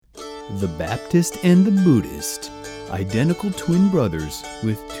The Baptist and the Buddhist, identical twin brothers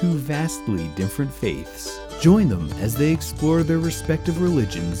with two vastly different faiths. Join them as they explore their respective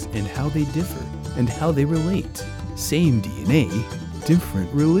religions and how they differ and how they relate. Same DNA, different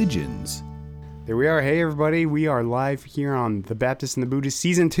religions. There we are. Hey, everybody. We are live here on The Baptist and the Buddhist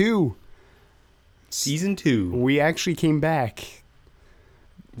Season 2. Season 2. We actually came back.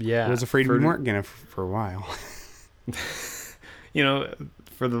 Yeah. I was afraid we weren't going to for a while. You know,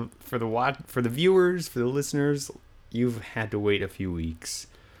 for the viewers, for the listeners, you've had to wait a few weeks.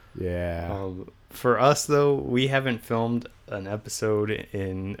 Yeah. For us, though, we haven't filmed an episode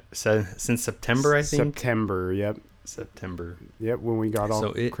since September, I think. September, yep. September. Yep, when we got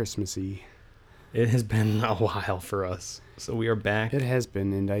all Christmassy. It has been a while for us, so we are back. It has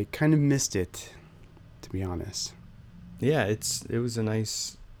been, and I kind of missed it, to be honest. Yeah, it was a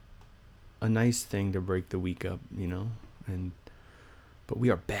nice thing to break the week up, you know, but we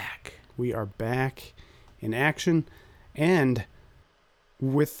are back. We are back in action, and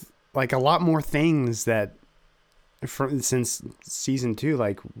with like a lot more things that since season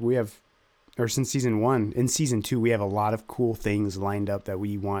 2, since season 1. In season 2, we have a lot of cool things lined up that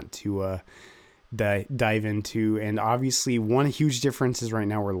we want to dive into, and obviously one huge difference is right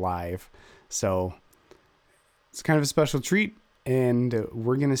now we're live, so it's kind of a special treat, and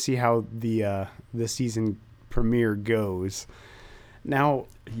we're gonna see how the season premiere goes. Now,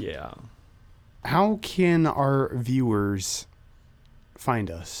 yeah, how can our viewers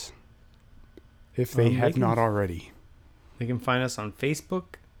find us if they have not already? They can find us on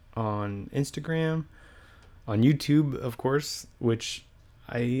Facebook, on Instagram, on YouTube, of course, which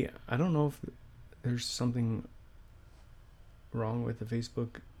I don't know if there's something wrong with the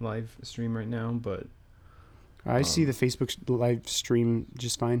Facebook live stream right now, but I see the Facebook live stream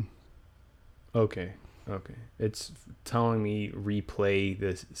just fine. Okay. It's telling me replay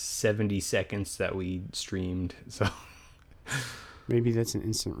the 70 seconds that we streamed, so maybe that's an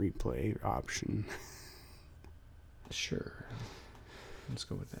instant replay option. Sure. Let's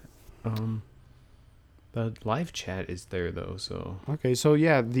go with that. The live chat is there though, so okay. So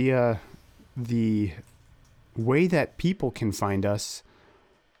yeah, the way that people can find us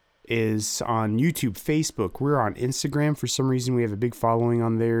is on YouTube, Facebook. We're on Instagram. For some reason, we have a big following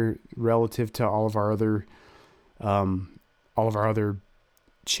on there relative to all of our other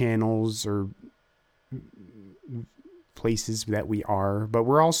channels or places that we are. But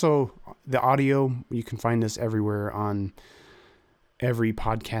we're also the audio. You can find us everywhere on every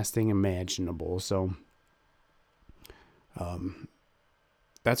podcasting imaginable. So,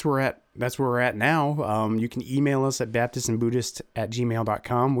 that's where we're at now. You can email us at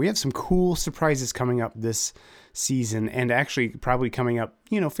baptistandbuddhist@gmail.com. We have some cool surprises coming up this season, and actually probably coming up,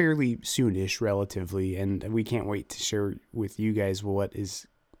 fairly soonish relatively. And we can't wait to share with you guys what is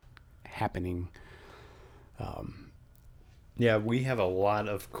happening. Yeah, we have a lot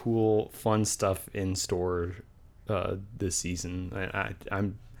of cool, fun stuff in store this season.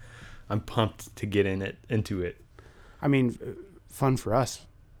 I'm pumped to get into it. I mean, fun for us.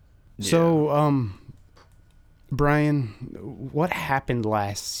 Yeah. So, Brian, what happened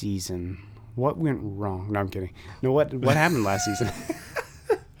last season? What went wrong? No, I'm kidding. No, what happened last season?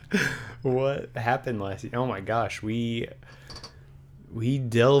 What happened last season? Oh my gosh, we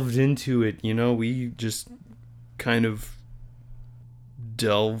delved into it. We just kind of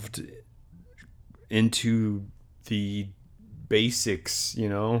delved into the basics.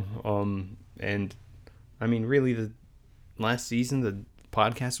 And I mean, really, the last season, the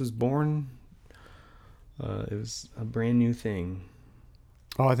podcast was born. It was a brand new thing.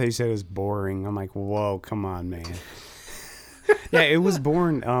 Oh, I thought you said it was boring. I'm like, whoa, come on, man. Yeah, it was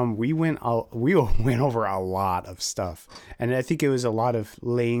born. We went over a lot of stuff, and I think it was a lot of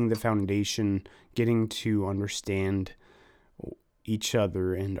laying the foundation, getting to understand each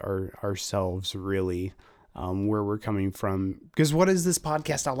other and ourselves, really, where we're coming from. Because what is this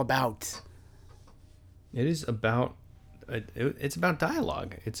podcast all about? It is about. It's about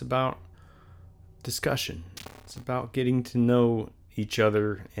dialogue. It's about discussion. It's about getting to know each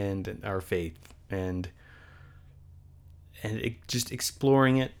other and our faith, and just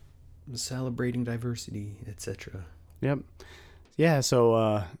exploring it, celebrating diversity, etc. Yep. Yeah.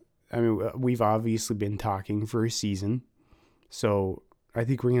 So, we've obviously been talking for a season, so I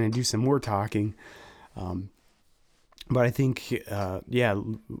think we're gonna do some more talking. But I think,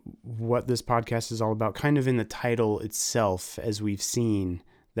 what this podcast is all about, kind of in the title itself, as we've seen,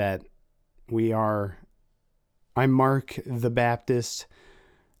 that I'm Mark the Baptist,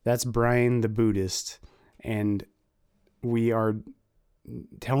 that's Brian the Buddhist, and we are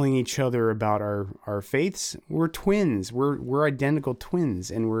telling each other about our faiths. We're twins. We're identical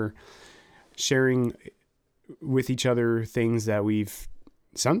twins, and we're sharing with each other things that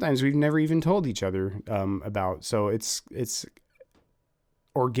sometimes we've never even told each other about. So it's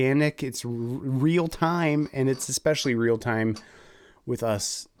organic, it's real time, and it's especially real time with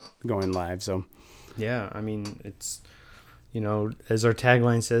us going live. So yeah, I mean, it's, as our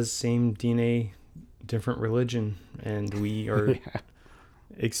tagline says, same DNA, different religion, and we are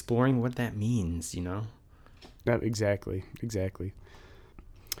exploring what that means. Exactly.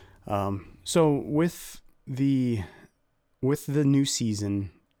 So with the new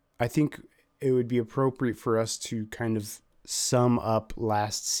season, I think it would be appropriate for us to kind of sum up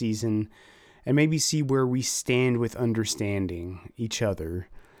last season and maybe see where we stand with understanding each other.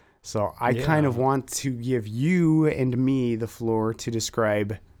 So I kind of want to give you and me the floor to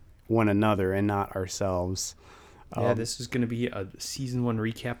describe one another and not ourselves. Yeah, this is going to be a season 1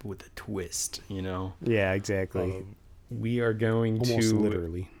 recap with a twist, Yeah, exactly. We are going almost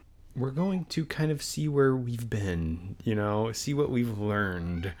literally. We're going to kind of see where we've been, see what we've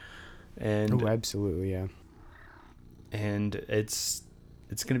learned. And absolutely, yeah. And it's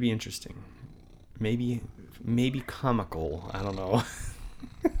going to be interesting. Maybe comical, I don't know.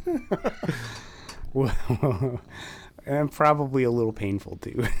 Well, and probably a little painful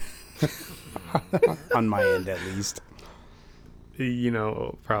too. On my end, at least.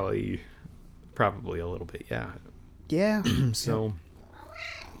 Probably a little bit, yeah. Yeah. So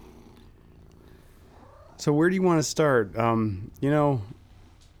where do you want to start? The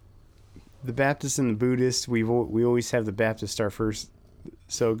Baptist and the Buddhist, we always have the Baptist start first.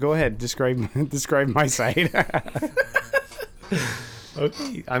 So go ahead, describe my side.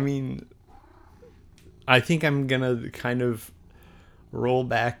 Okay, I mean, I think I'm gonna kind of roll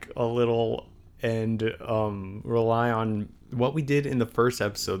back a little and rely on what we did in the first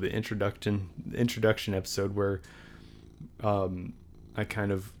episode, the introduction episode, where I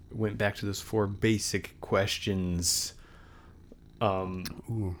kind of went back to those 4 basic questions.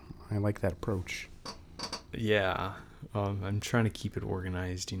 Ooh, I like that approach. Yeah, I'm trying to keep it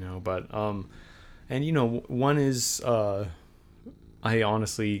organized, but and one is I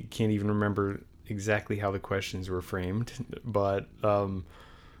honestly can't even remember exactly how the questions were framed, but one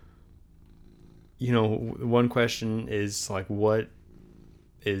question is like, what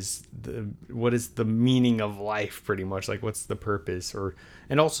is the meaning of life, pretty much, like what's the purpose,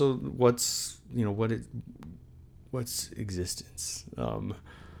 and also what's existence,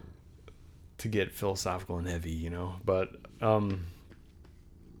 to get philosophical and heavy, but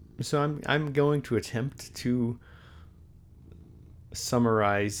so I'm going to attempt to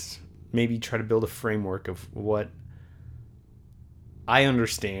summarize, maybe try to build a framework of what I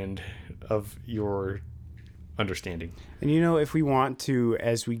understand of your understanding. And if we want to,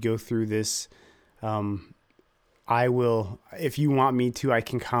 as we go through this, I will, if you want me to, I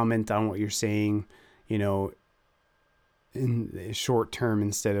can comment on what you're saying, in the short term,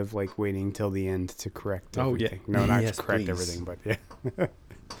 instead of like waiting till the end to correct everything. Yeah. No, not yes, to correct please. everything, but yeah.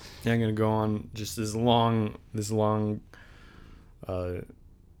 Yeah, I'm gonna go on just this long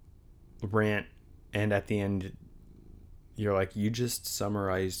rant, and at the end you're like, you just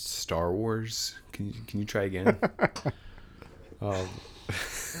summarized Star Wars. Can you try again?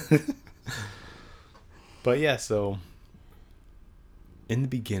 But yeah, so in the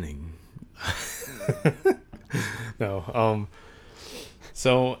beginning, no.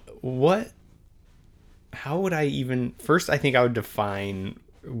 So how would I even? First, I think I would define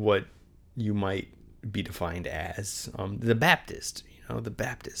what you might be defined as, the Baptist. The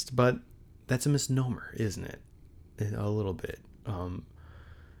Baptist, but that's a misnomer, isn't it? A little bit,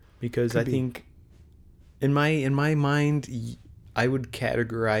 because I think in my mind, I would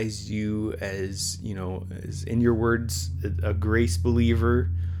categorize you as, as, in your words, a grace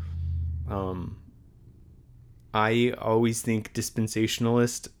believer. I always think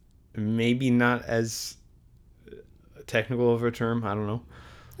dispensationalist, maybe not as technical of a term. I don't know.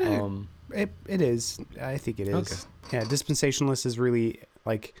 It is. I think it is. Okay. Yeah, dispensationalist is really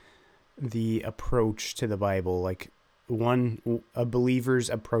like the approach to the Bible. Like a believer's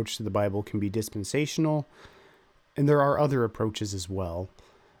approach to the Bible can be dispensational, and there are other approaches as well.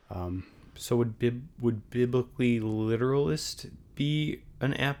 So would biblically literalist be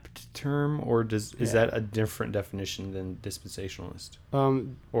an apt term, or is that a different definition than dispensationalist?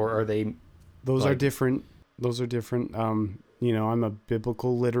 Or are they? Those are different. I'm a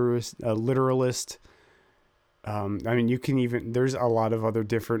biblical literalist. I mean, you can even, there's a lot of other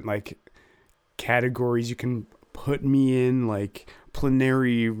different like categories you can put me in, like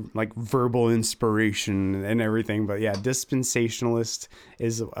plenary, like verbal inspiration and everything. But yeah, dispensationalist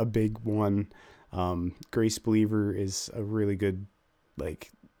is a big one. Grace believer is a really good,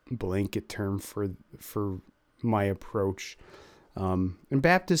 like, blanket term for my approach. And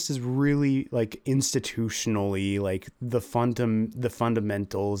Baptist is really like institutionally like the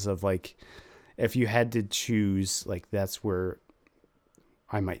fundamentals of, like, if you had to choose, like, that's where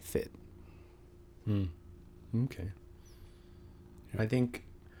I might fit. Okay. I think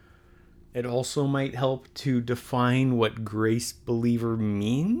it also might help to define what grace believer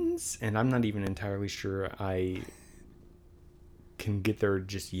means, and I'm not even entirely sure I can get there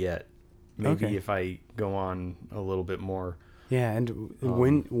just yet. Maybe Okay. if I go on a little bit more. Yeah, and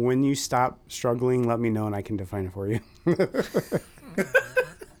when you stop struggling, let me know and I can define it for you.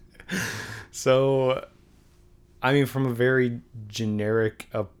 So, I mean, from a very generic,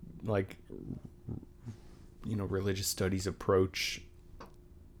 like, religious studies approach,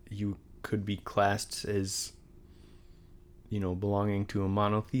 you could be classed as, belonging to a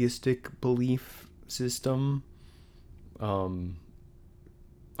monotheistic belief system.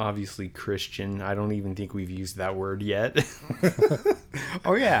 Obviously Christian. I don't even think we've used that word yet.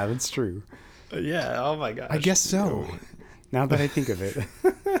 Oh yeah, that's true. Yeah. Oh my gosh. I guess so. Now that I think of it.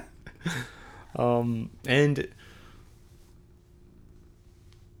 And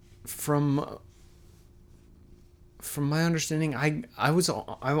from my understanding, I was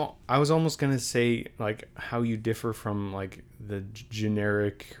almost gonna say, like, how you differ from, like, the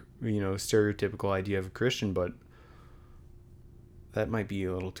generic, stereotypical idea of a Christian, but that might be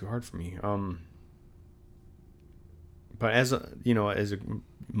a little too hard for me. But as a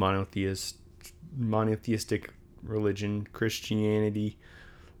monotheistic religion, Christianity,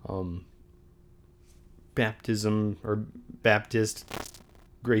 baptism or Baptist,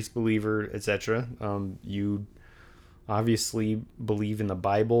 grace believer, etc. You obviously believe in the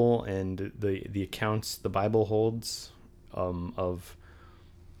Bible and the accounts the Bible holds, of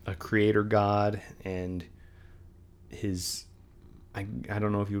a creator God and his, I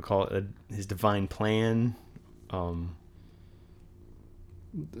don't know if you would call it his divine plan,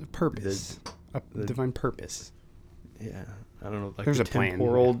 Purpose, a divine purpose. Yeah, I don't know, like, there's the a plan,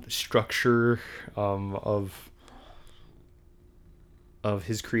 temporal structure of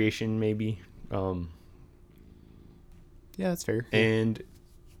his creation, maybe. Yeah, that's fair. And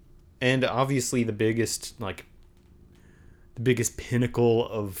obviously the biggest pinnacle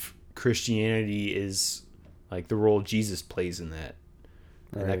of Christianity is, like, the role Jesus plays in that.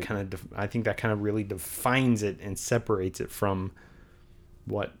 And Right. that kind of, I think that kind of really defines it and separates it from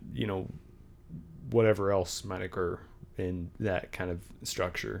what, whatever else might occur in that kind of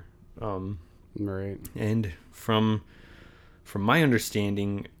structure. Right. And from my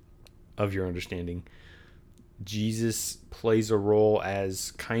understanding of your understanding, Jesus plays a role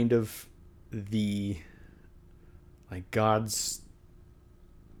as kind of the, like, God's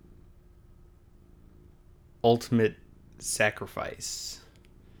ultimate sacrifice.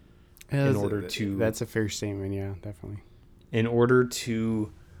 Yeah, in order to that's a fair statement. Yeah, definitely. In order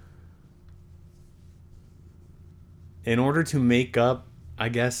to make up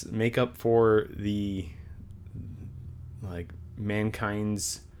for the, like,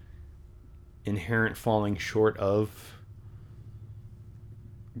 mankind's inherent falling short of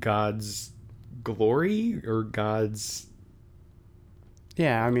God's glory, or God's,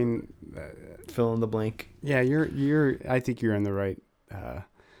 Yeah, I mean, fill in the blank. yeah, you're. I think you're in the right.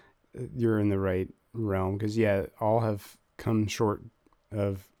 You're in the right realm, because all have come short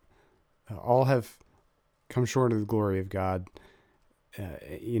of the glory of God.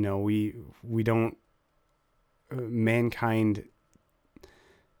 We don't. Mankind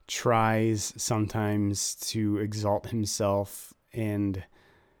tries sometimes to exalt himself, and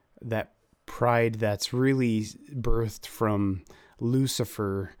that pride that's really birthed from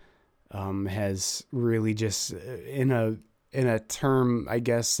Lucifer has really just, in a term, I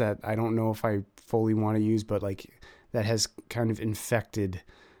guess, that I don't know if I fully want to use, but, like, that has kind of infected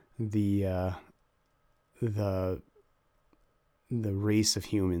the race of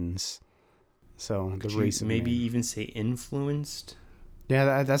humans. So the race of maybe man. even say influenced.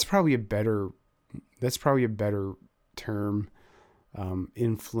 Yeah, that's probably a better term.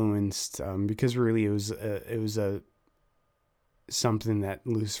 Influenced, because really it was something that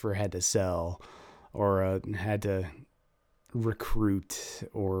Lucifer had to sell, or had to recruit,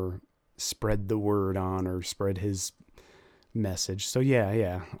 or spread the word on, or spread his message. So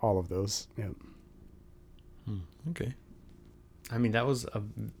yeah, all of those. Yep. Okay. I mean, that was a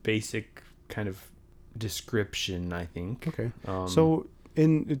basic kind of description, I think. Okay. So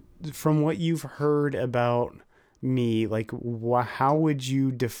from what you've heard about me, like, how would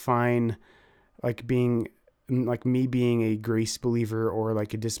you define like me being a grace believer or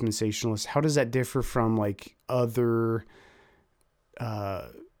like a dispensationalist? How does that differ from like other other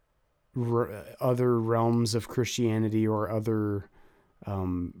realms of Christianity or other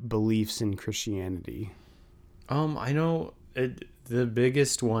beliefs in Christianity? I know the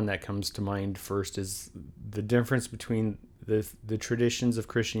biggest one that comes to mind first is the difference between the traditions of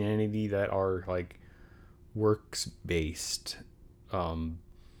Christianity that are like works based,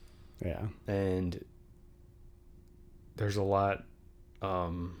 Yeah. and there's a lot. I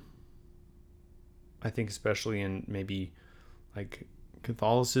think especially in maybe like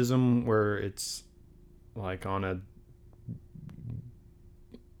Catholicism, where it's like on a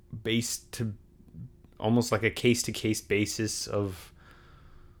base to almost like a case to case basis of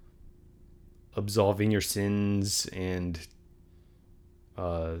absolving your sins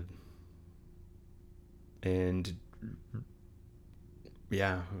uh and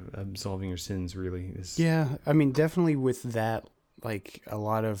yeah, absolving your sins really is. Yeah, I mean, definitely with that, like a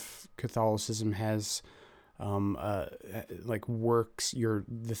lot of Catholicism has, like works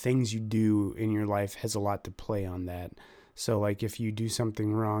the things you do in your life has a lot to play on that. So like if you do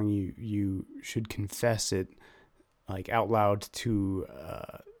something wrong, you should confess it like out loud to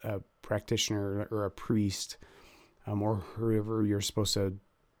a practitioner or a priest, or whoever you're supposed to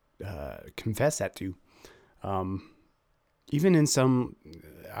confess that to. Even in some,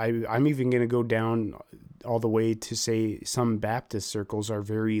 I'm even going to go down all the way to say some Baptist circles are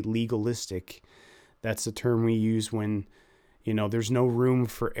very legalistic. That's the term we use when, there's no room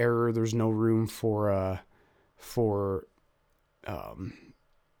for error. There's no room for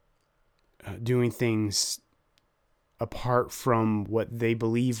doing things apart from what they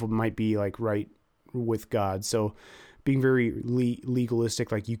believe might be like right with God. So being very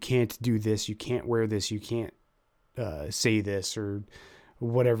legalistic, like you can't do this, you can't wear this, you can't say this or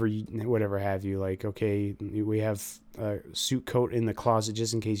whatever have you. Like, okay, we have a suit coat in the closet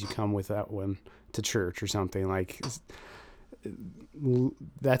just in case you come without one to church or something. Like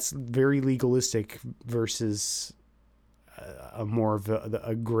that's very legalistic versus a more of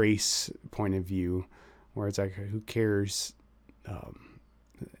a grace point of view, where it's like, who cares?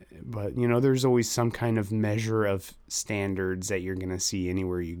 But there's always some kind of measure of standards that you're gonna see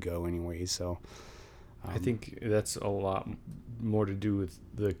anywhere you go anyway. So I think that's a lot more to do with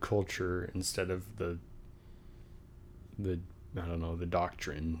the culture instead of the I don't know, the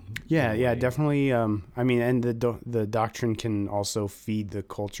doctrine. Yeah, definitely. I mean, and the doctrine can also feed the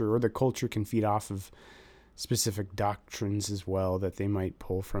culture, or the culture can feed off of specific doctrines as well that they might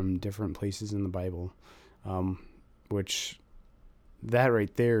pull from different places in the Bible, which that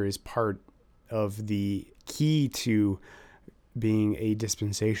right there is part of the key to being a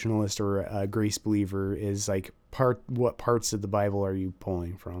dispensationalist or a grace believer, is like what parts of the Bible are you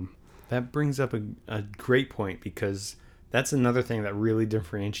pulling from? That brings up a great point, because that's another thing that really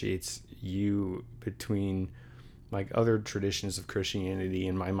differentiates you between like other traditions of Christianity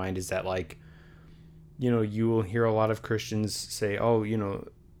in my mind, is that like, you will hear a lot of Christians say, oh,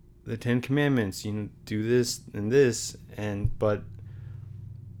 the 10 Commandments, do this and this, but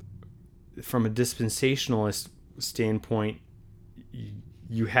from a dispensationalist standpoint,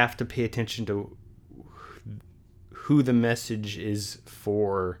 you have to pay attention to who the message is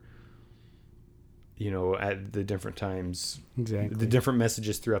for, at the different times. Exactly. The different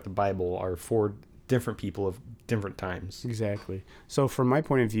messages throughout the Bible are for different people of different times. Exactly. So from my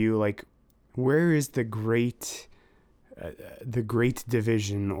point of view, like, where is the great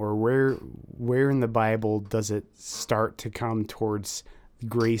division, or where in the Bible does it start to come towards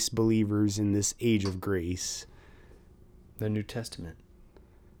grace believers in this age of grace? The New Testament.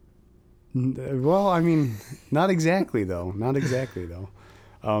 Well, I mean, not exactly though.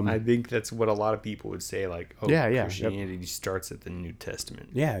 I think that's what a lot of people would say, like, oh, yeah, Christianity starts at the New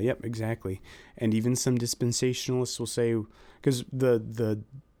Testament. Yeah, yep, exactly. And even some dispensationalists will say, because the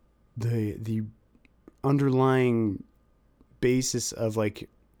underlying basis of like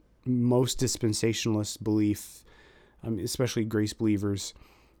most dispensationalist belief, especially grace believers,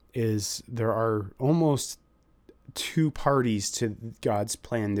 is there are almost two parties to God's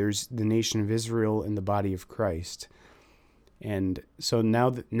plan. There's the nation of Israel and the body of Christ. And so now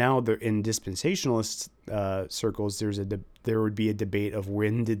in dispensationalist circles, there would be a debate of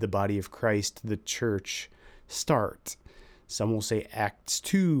when did the body of Christ, the church, start. Some will say Acts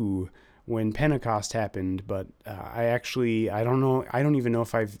 2, when Pentecost happened, but I don't know. I don't even know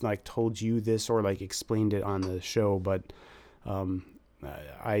if I've like told you this or like explained it on the show, but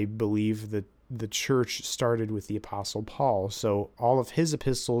I believe that the church started with the Apostle Paul. So all of his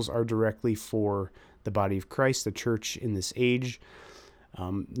epistles are directly for the body of Christ, the church in this age.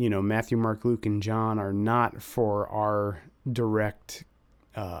 Matthew, Mark, Luke, and John are not for our direct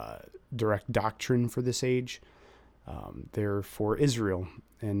doctrine for this age. They're for Israel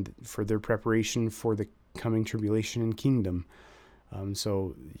and for their preparation for the coming tribulation and kingdom.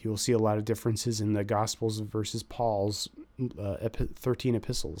 So you'll see a lot of differences in the Gospels versus Paul's 13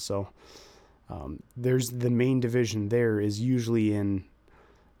 epistles. So there's the main division there is usually in,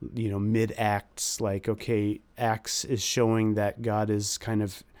 mid-Acts. Like, okay, Acts is showing that God is kind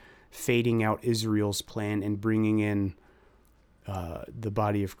of fading out Israel's plan and bringing in the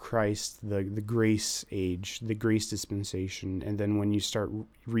body of Christ, the grace age, the grace dispensation. And then when you start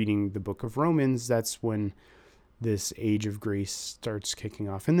reading the book of Romans, that's when this age of grace starts kicking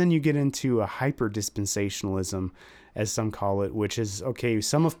off. And then you get into a hyper dispensationalism, as some call it, which is, okay,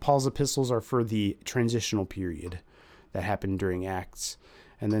 some of Paul's epistles are for the transitional period that happened during Acts.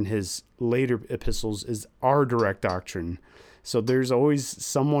 And then his later epistles is our direct doctrine. So there's always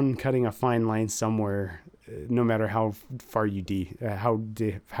someone cutting a fine line somewhere, no matter how far you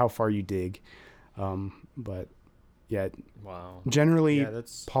how far you dig. But yeah, wow. Generally,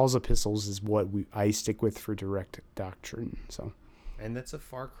 Paul's epistles is what I stick with for direct doctrine. So, and that's a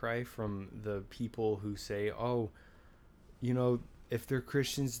far cry from the people who say, "Oh, if they're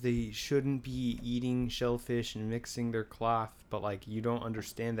Christians, they shouldn't be eating shellfish and mixing their cloth." But like, you don't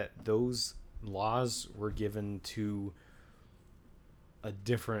understand that those laws were given to a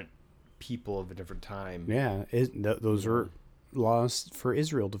different people of a different time. Yeah, those are laws for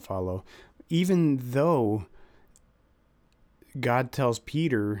Israel to follow, even though God tells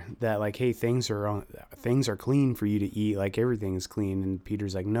Peter that, like, hey, things are clean for you to eat, like everything is clean, and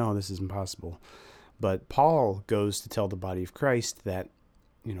Peter's like, no, this is impossible. But Paul goes to tell the body of Christ that,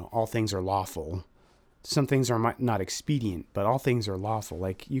 all things are lawful. Some things are not expedient, but all things are lawful.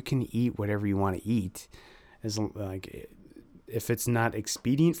 Like, you can eat whatever you want to eat, as like, if it's not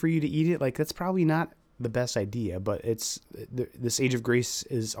expedient for you to eat it, like, that's probably not the best idea. But this age of grace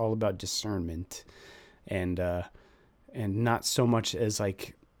is all about discernment, and not so much as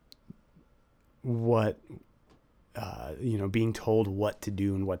like what being told what to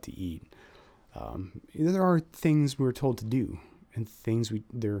do and what to eat. There are things we're told to do and things we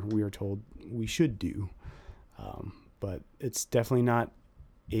are told we should do, but it's definitely not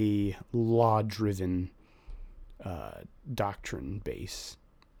a law-driven doctrine base.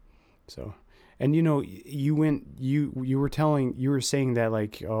 So, and you were saying that,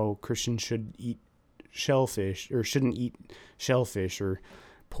 like, oh, Christians should eat shellfish or shouldn't eat shellfish or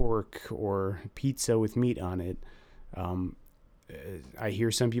pork or pizza with meat on it. I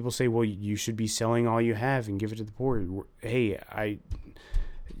hear some people say, well, you should be selling all you have and give it to the poor. Hey,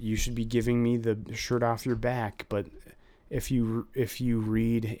 you should be giving me the shirt off your back. But if you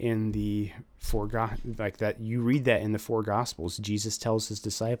read in the you read that in the four Gospels, Jesus tells his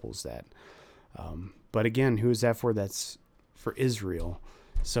disciples that. But again, who is that for? That's for Israel.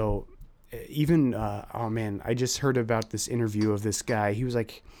 So even, I just heard about this interview of this guy. He was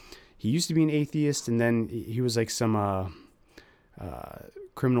like, he used to be an atheist, and then he was like some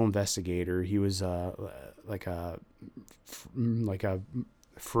criminal investigator. He was like a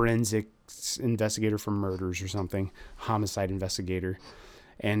forensics investigator for murders or something, homicide investigator,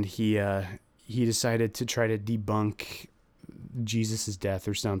 and he decided to try to debunk Jesus's death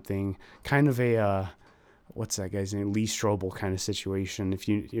or something, kind of a what's that guy's name? Lee Strobel kind of situation, if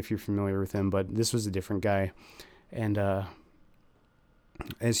you're familiar with him. But this was a different guy, and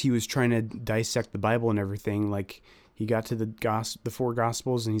as he was trying to dissect the Bible and everything, like, he got to the four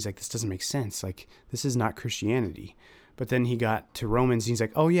Gospels, and he's like, this doesn't make sense. Like, this is not Christianity. But then he got to Romans, and he's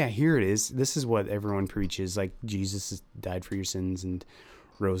like, oh yeah, here it is. This is what everyone preaches. Like, Jesus died for your sins and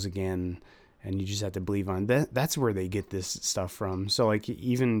rose again, and you just have to believe on that. That's where they get this stuff from. So, like,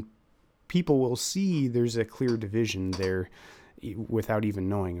 even people will see there's a clear division there without even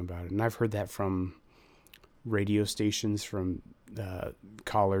knowing about it. And I've heard that from radio stations, from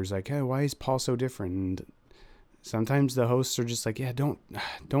callers, like, hey, why is Paul so different? And sometimes the hosts are just like, yeah,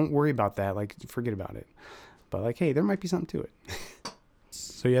 don't worry about that. Like, forget about it. But, like, hey, there might be something to it.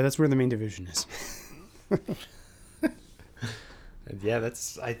 So yeah, that's where the main division is. Yeah,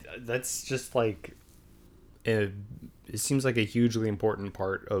 that's just like, it seems like a hugely important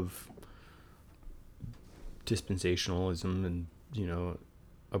part of dispensationalism, and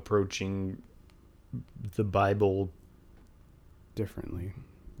approaching the Bible differently.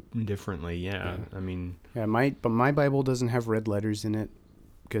 Yeah. I mean, yeah, my Bible doesn't have red letters in it,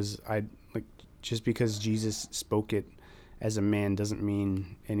 because just because Jesus spoke it as a man doesn't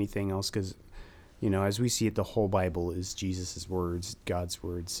mean anything else, because as we see it, the whole Bible is Jesus's words, God's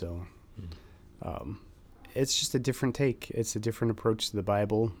words. So It's just a different take. It's a different approach to the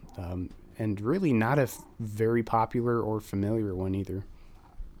Bible, and really not a very popular or familiar one either.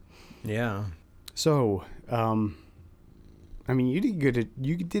 Yeah. So, I mean, you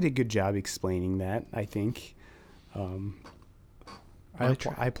did a good job explaining that, I think. I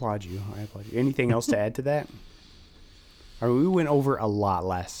applaud you. Anything else to add to that? I mean, we went over a lot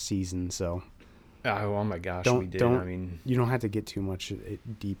last season, so. Oh my gosh, we did. I mean, you don't have to get too much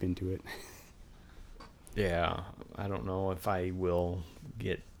deep into it. Yeah, I don't know if I will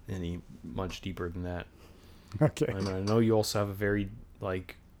get any much deeper than that. Okay. I mean, I know you also have a very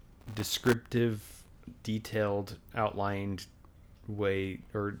descriptive, detailed, outlined way,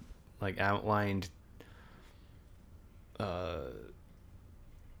 or outlined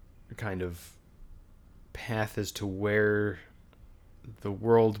kind of path as to where the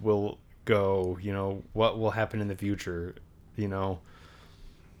world will go, what will happen in the future,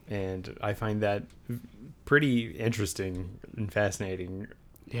 and I find that pretty interesting and fascinating.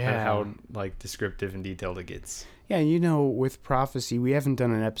 Yeah. How descriptive and detailed it gets. Yeah, with prophecy, we haven't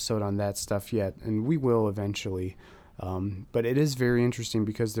done an episode on that stuff yet, and we will eventually. But it is very interesting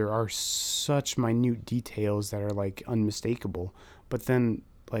because there are such minute details that are unmistakable. But then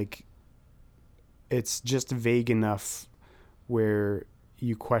it's just vague enough where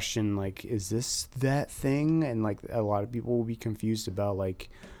you question is this that thing? And a lot of people will be confused about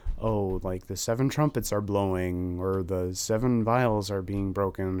the 7 trumpets are blowing, or the 7 vials are being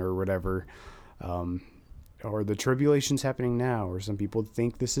broken, or whatever, or the tribulation's happening now, or some people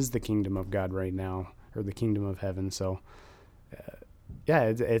think this is the kingdom of God right now, or the kingdom of heaven. So,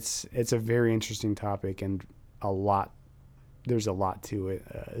 it's a very interesting topic, and there's a lot to it,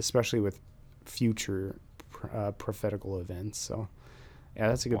 especially with future prophetical events. So, yeah,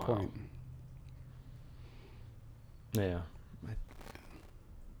 that's a good point. Yeah.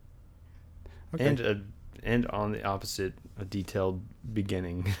 Okay. And on the opposite, a detailed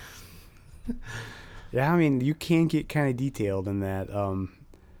beginning. Yeah, I mean, you can get kind of detailed in that,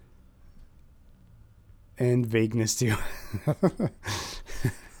 and vagueness too.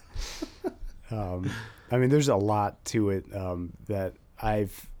 I mean, there's a lot to it that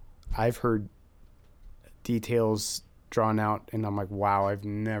I've heard details drawn out, and I'm like, wow, I've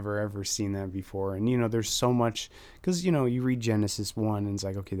never ever seen that before. And there's so much, because you read Genesis 1 and it's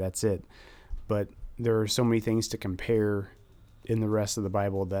like, okay, that's it. But there are so many things to compare in the rest of the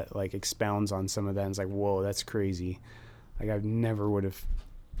Bible that expounds on some of that. And it's like, whoa, that's crazy. I never would have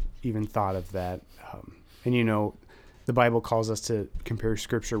even thought of that. And the Bible calls us to compare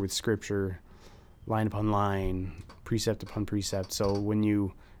Scripture with Scripture, line upon line, precept upon precept. So when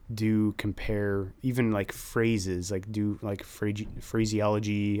you do compare even phrases,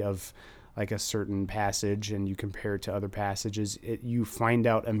 phraseology of a certain passage, and you compare it to other passages, you find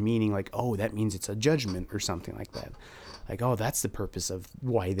out a meaning oh, that means it's a judgment or something like that. Oh, that's the purpose of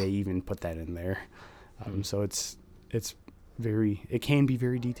why they even put that in there. So it can be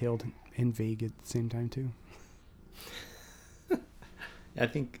very detailed and vague at the same time too. I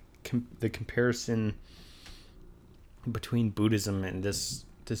think the comparison between Buddhism and this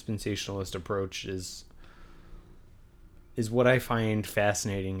dispensationalist approach is what I find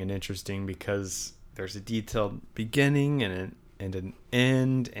fascinating and interesting, because there's a detailed beginning and an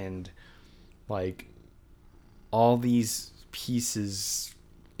end, and all these pieces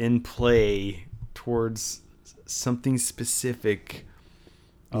in play towards something specific,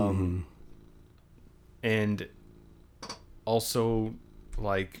 and also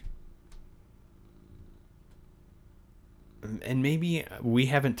and maybe we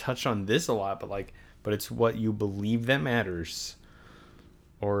haven't touched on this a lot, but it's what you believe that matters.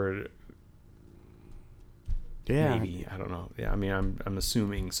 Or maybe, I don't know. Yeah, I mean, I'm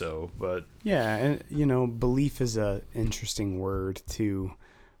assuming so, but yeah, and belief is a interesting word too,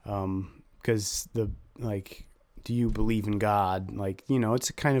 because do you believe in God? It's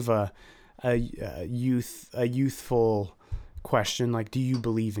a kind of a youthful question. Do you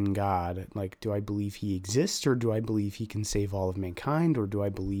believe in God? Do I believe he exists, or do I believe he can save all of mankind, or do I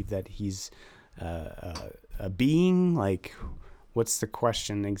believe that he's a being? What's the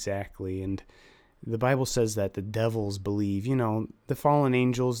question exactly? And the Bible says that the devils believe, the fallen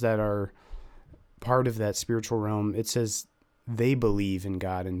angels that are part of that spiritual realm, it says they believe in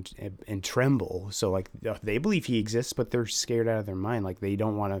God and tremble. So they believe he exists, but they're scared out of their mind. They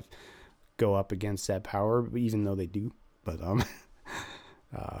don't want to go up against that power, even though they do. But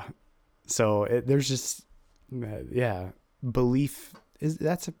there's just belief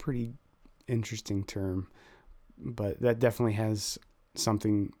that's a pretty interesting term, but that definitely has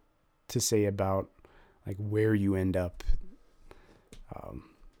something to say about where you end up.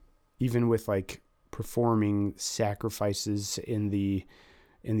 even with like performing sacrifices in the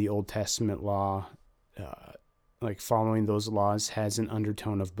Old Testament law, like following those laws has an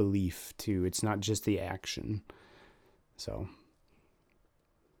undertone of belief too. It's not just the action. So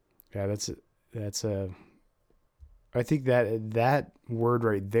yeah, that's a I think that word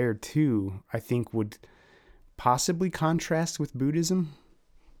right there too, I think would possibly contrast with Buddhism.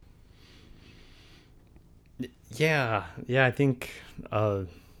 Yeah, I think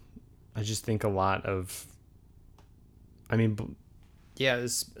I just think a lot of, I mean, yeah,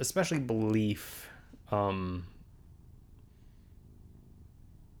 especially belief,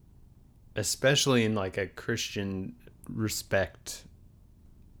 especially in like a Christian respect,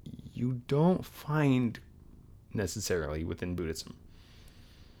 you don't find necessarily within Buddhism.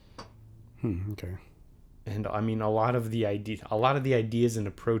 Okay. And I mean, a lot of the ideas and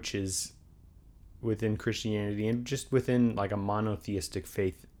approaches within Christianity and just within like a monotheistic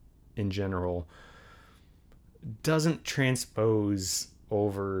faith in general doesn't transpose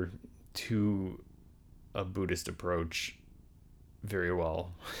over to a Buddhist approach very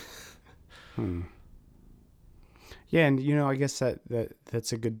well. Yeah, and I guess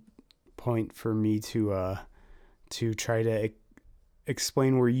that's a good point for me to try to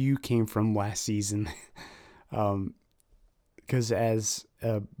explain where you came from last season. Because as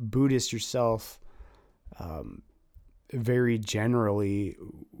a Buddhist yourself, very generally,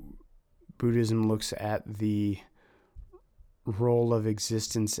 Buddhism looks at the role of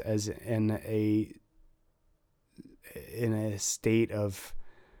existence as in a state of,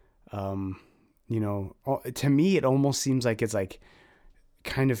 to me, it almost seems like it's like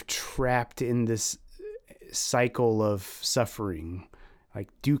kind of trapped in this cycle of suffering, like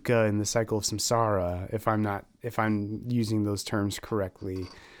dukkha in the cycle of samsara, if I'm using those terms correctly.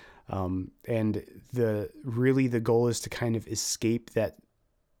 And the goal is to kind of escape that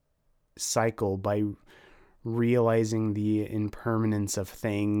cycle by realizing the impermanence of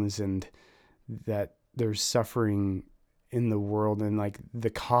things and that there's suffering in the world and like the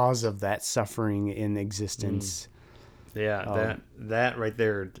cause of that suffering in existence. Yeah, that right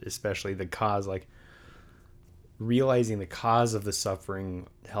there, especially the cause, like realizing the cause of the suffering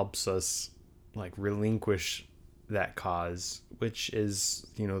helps us like relinquish that cause, which is,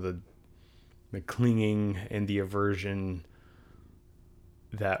 the clinging and the aversion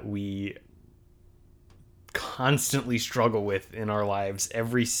that we constantly struggle with in our lives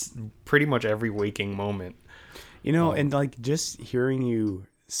pretty much every waking moment. And like just hearing you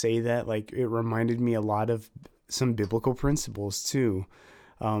say that, like it reminded me a lot of some biblical principles too,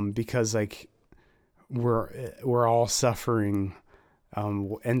 because like we're all suffering,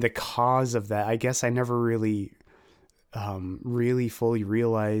 and the cause of that, I guess I never really fully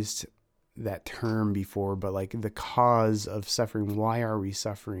realized that term before, but like the cause of suffering, why are we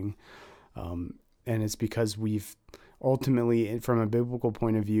suffering? And it's because we've ultimately, from a biblical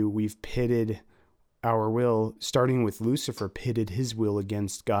point of view, we've pitted our will, starting with Lucifer, pitted his will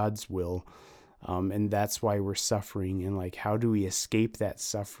against God's will. And that's why we're suffering. And like, how do we escape that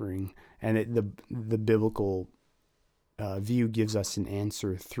suffering? And the biblical view gives us an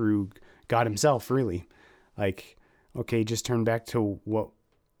answer through God himself, really. Like, okay, just turn back to what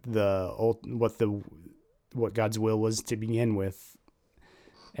God's will was to begin with,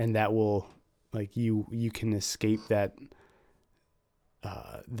 and that will, like, you can escape that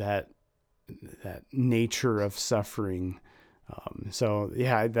nature of suffering. So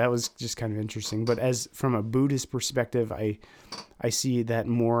yeah, that was just kind of interesting. But as from a Buddhist perspective, I see that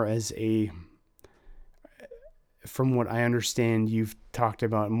more as from what I understand, you've talked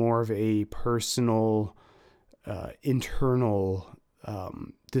about more of a personal, internal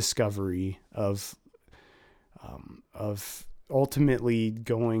discovery of ultimately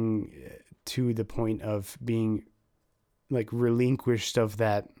going to the point of being like relinquished of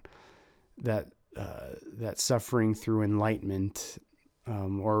that suffering through enlightenment,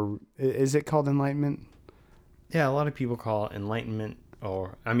 or is it called enlightenment? Yeah, a lot of people call it enlightenment,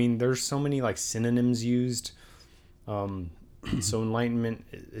 or I mean, there's so many like synonyms used. So enlightenment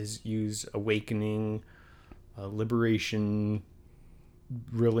is used, awakening, liberation,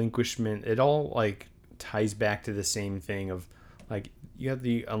 relinquishment. It all like ties back to the same thing of like you have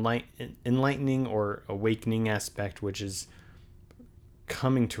the enlightening or awakening aspect, which is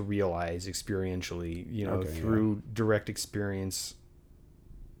coming to realize experientially, through direct experience,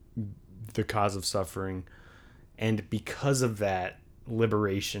 the cause of suffering. And because of that,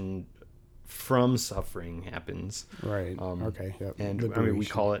 liberation from suffering happens. Right. Okay. Yep. And liberation. I mean, we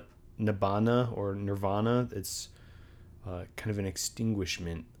call it nibbana or nirvana. It's kind of an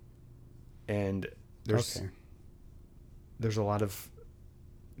extinguishment. And there's a lot of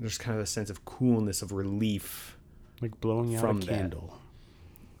there's kind of a sense of coolness, of relief, like blowing out from a that. candle.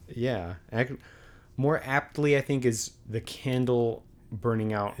 Yeah, more aptly, I think, is the candle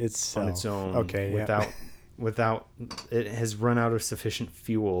burning out Itself. on its own. Okay, yeah. without it has run out of sufficient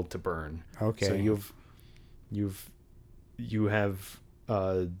fuel to burn. Okay. So you have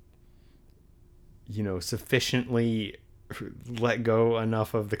sufficiently let go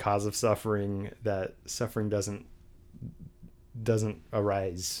enough of the cause of suffering that suffering doesn't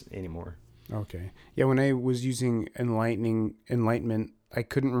arise anymore. Okay. Yeah, when I was using enlightenment, I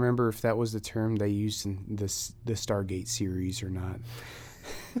couldn't remember if that was the term they used in the Stargate series or not.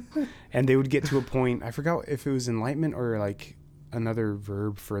 And they would get to a point, I forgot if it was enlightenment or like another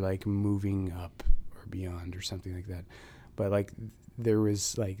verb for like moving up or beyond or something like that. But like there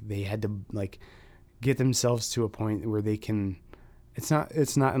was like they had to like get themselves to a point where they can. It's not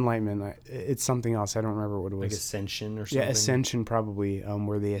enlightenment. It's something else. I don't remember what it was. Like ascension or something. Yeah, ascension probably.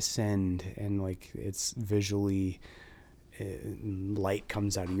 Where they ascend and like it's visually, light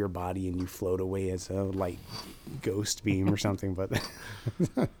comes out of your body and you float away as a light ghost beam or something. But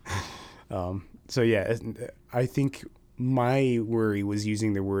so yeah, I think my worry was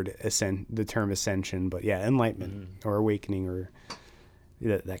using the term ascension, but yeah, enlightenment or awakening or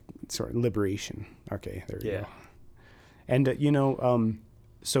that sort of liberation. Okay, there you go. And,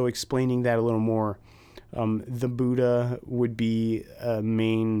 so explaining that a little more, the Buddha would be a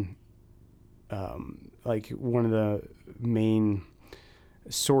main, like one of the main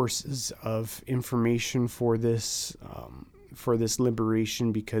sources of information for this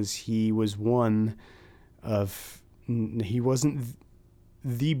liberation, because he was he wasn't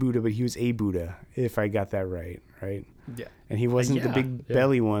the Buddha, but he was a Buddha, if I got that right? Yeah. And he wasn't the big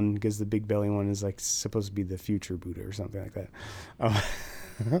belly one, because the big belly one is like supposed to be the future Buddha or something like that.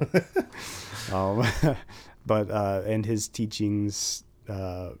 But and his teachings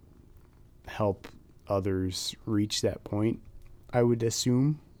help others reach that point, I would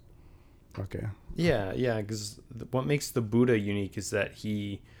assume. Okay. Yeah, because what makes the Buddha unique is that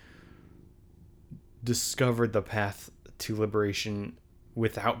he discovered the path to liberation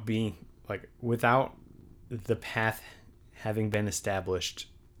without the path having been established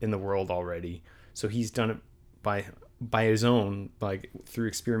in the world already. So he's done it by his own, like through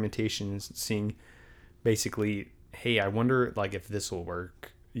experimentation, seeing basically, hey, I wonder like if this will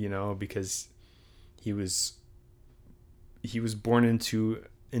work, because he was born into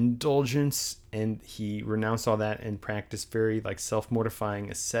indulgence, and he renounced all that and practiced very like self-mortifying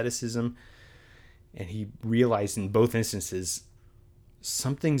asceticism, and he realized in both instances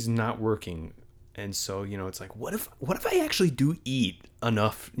something's not working. And so, it's like, what if I actually do eat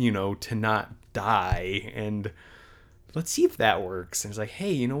enough, to not die, and let's see if that works. And it's like,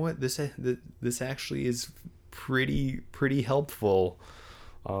 hey, you know what? This actually is pretty helpful.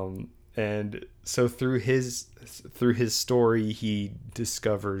 And so through his story, he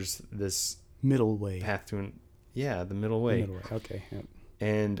discovers this middle way path to the middle way. Okay. Yep.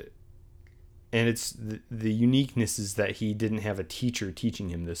 And it's the uniqueness is that he didn't have a teacher teaching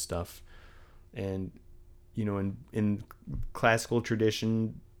him this stuff. And, in classical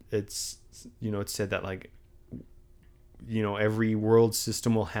tradition, it's said that like, every world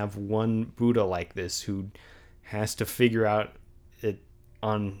system will have one Buddha like this who has to figure out it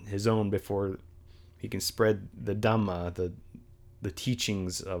on his own before he can spread the Dhamma, the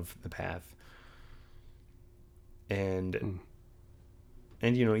teachings of the path. And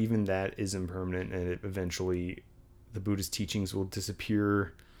even that is impermanent, and eventually the Buddha's teachings will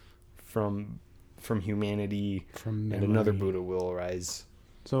disappear from humanity, and another Buddha will arise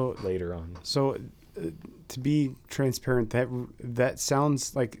later on. So to be transparent, that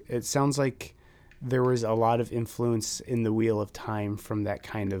sounds like there was a lot of influence in the Wheel of Time from that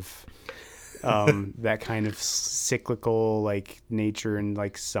kind of cyclical like nature, and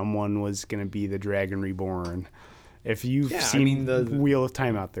like someone was going to be the Dragon Reborn. If you've seen the Wheel of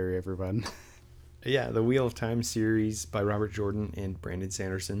Time out there, everyone. Yeah, the Wheel of Time series by Robert Jordan and Brandon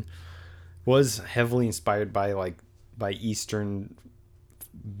Sanderson was heavily inspired by Eastern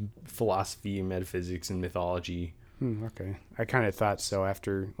philosophy, metaphysics, and mythology. Okay, I kind of thought so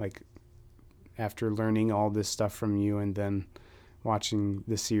after learning all this stuff from you and then watching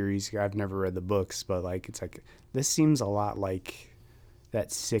the series. I've never read the books, but like it's like this seems a lot like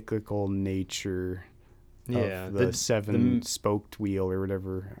that cyclical nature. Yeah, the seven-spoked wheel or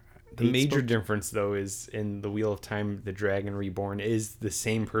whatever. The major difference, though, is in the Wheel of Time, the Dragon Reborn is the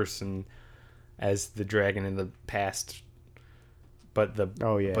same person as the dragon in the past, but the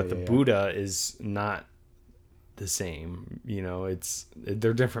Buddha is not the same.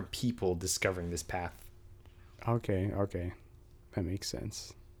 They're different people discovering this path. Okay, that makes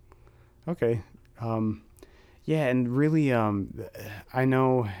sense. Okay. Yeah, and really, I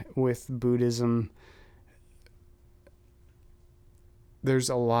know with Buddhism, there's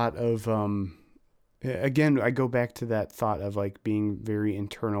a lot of, again, I go back to that thought of like being very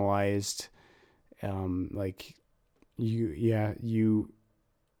internalized. Like you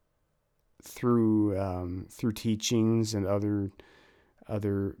through teachings and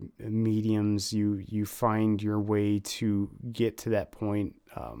other mediums, you find your way to get to that point.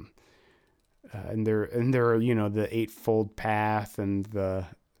 And there are, the eightfold path and the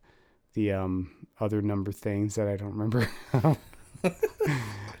other number things that I don't remember.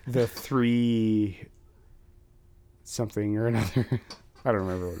 The three something or another. I don't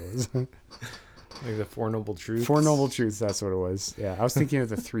remember what it was. Like the Four Noble Truths. Four Noble Truths, that's what it was. Yeah, I was thinking of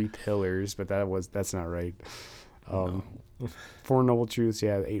the three pillars, but that's not right. No. Four Noble Truths,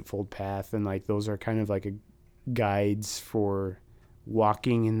 yeah, the eightfold path, and like those are kind of like guides for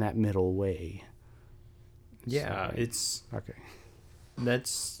walking in that middle way. Yeah, So, it's okay.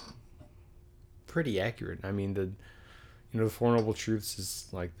 That's pretty accurate. I mean, the Four Noble Truths is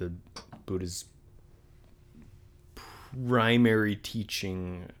like the Buddha's primary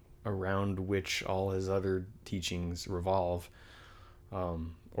teaching around which all his other teachings revolve,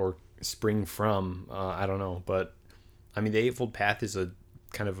 or spring from. I don't know, but I mean, the Eightfold Path is a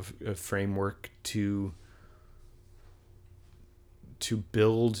kind of a framework to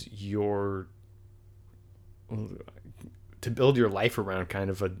build your life around, kind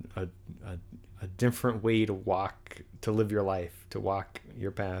of a different way to live your life, to walk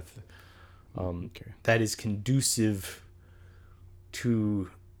your path, that is conducive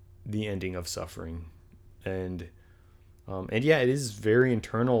to the ending of suffering. And yeah, it is very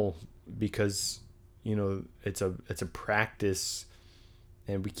internal, because it's a practice,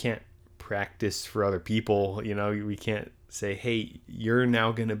 and we can't practice for other people. We can't say, hey, you're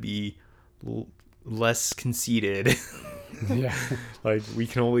now gonna be less conceited. Yeah. Like, we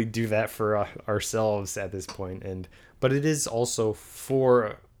can only do that for ourselves at this point. But it is also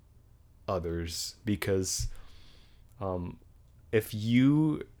for others, because if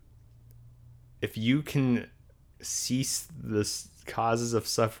you can cease the causes of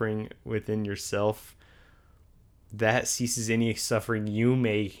suffering within yourself, that ceases any suffering you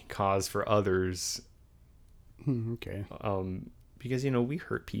may cause for others. Okay. Because we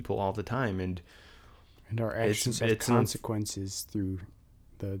hurt people all the time, and our actions have consequences through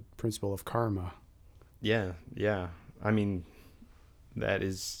the principle of karma. Yeah. I mean, that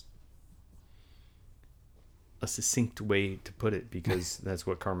is a succinct way to put it, because that's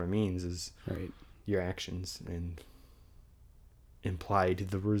what karma means, is right. Your actions and implied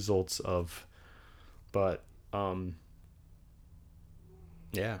the results of. But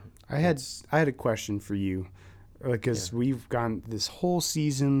yeah, I had a question for you, because we've gone this whole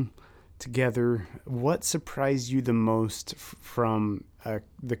season together. What surprised you the most from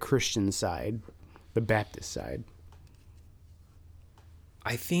the Christian side, the Baptist side?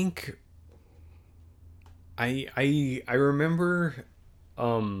 I think I remember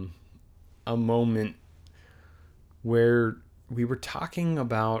a moment where we were talking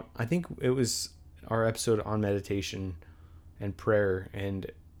about, I think it was our episode on meditation and prayer,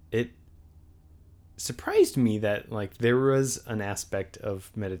 and it surprised me that like there was an aspect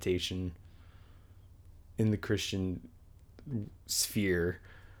of meditation in the Christian sphere,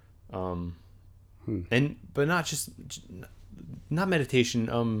 and but not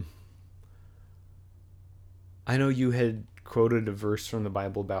meditation. I know you had quoted a verse from the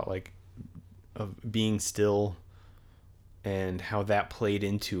Bible about like of being still and how that played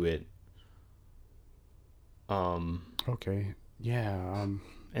into it. Okay. Yeah.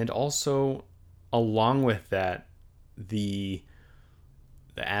 And also, along with that, the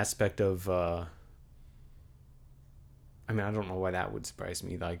aspect of I mean, I don't know why that would surprise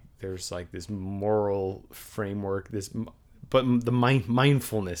me. Like, there's like this moral framework, but the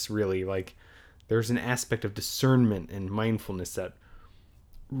mindfulness, really, like, there's an aspect of discernment and mindfulness that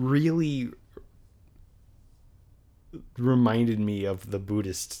really reminded me of the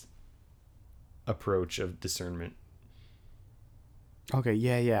Buddhist approach of discernment. Okay,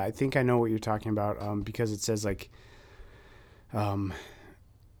 yeah. I think I know what you're talking about, because it says like, and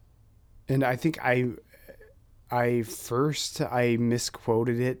I think I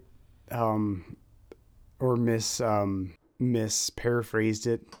misquoted it, or misparaphrased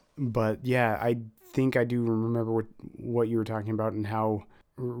it, but yeah, I think I do remember what you were talking about, and how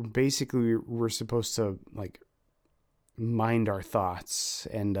basically we're supposed to like mind our thoughts,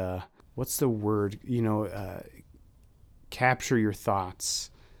 and what's the word? Capture your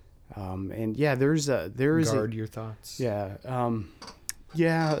thoughts, and yeah, there is guard your thoughts. Yeah,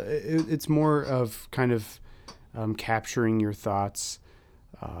 Yeah, it's more of kind of capturing your thoughts.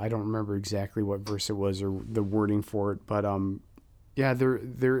 I don't remember exactly what verse it was or the wording for it, but yeah,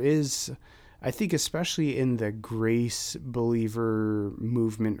 there is, I think, especially in the grace believer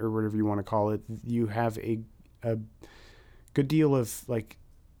movement or whatever you want to call it, you have a good deal of like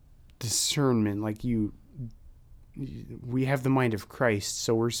discernment. Like we have the mind of Christ,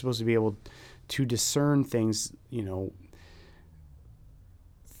 so we're supposed to be able to discern things,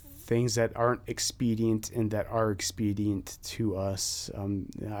 things that aren't expedient and that are expedient to us.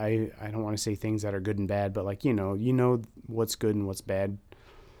 I don't want to say things that are good and bad, but like, what's good and what's bad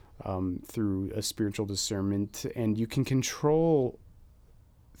through a spiritual discernment, and you can control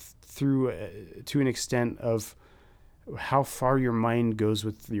through to an extent of how far your mind goes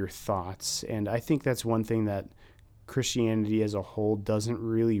with your thoughts. And I think that's one thing that Christianity as a whole doesn't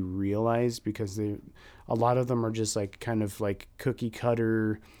really realize, because a lot of them are just like kind of like cookie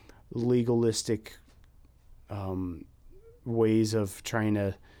cutter legalistic ways of trying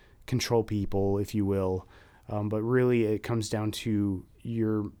to control people, if you will. But really it comes down to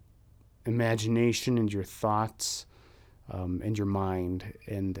your imagination and your thoughts and your mind.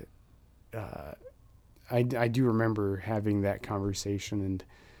 And I do remember having that conversation,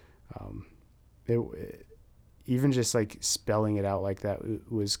 and even just like spelling it out like that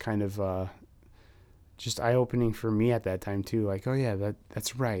was kind of just eye-opening for me at that time too. Like, oh yeah,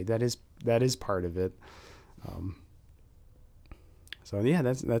 that's right. That is part of it. So yeah,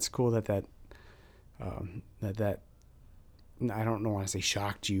 that's cool that I don't want to say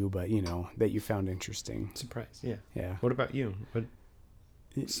shocked you, but that you found interesting. Surprised, yeah. Yeah. What about you? What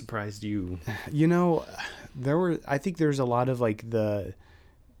surprised you? I think there's a lot of like the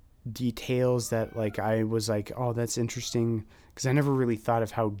details that like I was like, oh, that's interesting, because I never really thought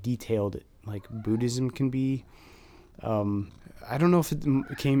of how detailed like Buddhism can be. I don't know if it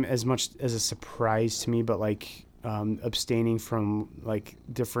came as much as a surprise to me, but like abstaining from like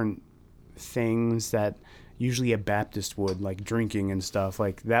different things that usually a Baptist would, like drinking and stuff,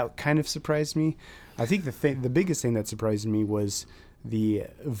 like that kind of surprised me. I think the biggest thing that surprised me was the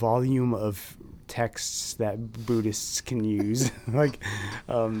volume of texts that Buddhists can use. Like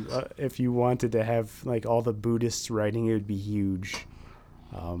if you wanted to have like all the Buddhists writing, it would be huge.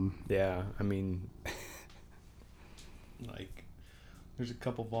 Yeah, I mean, like there's a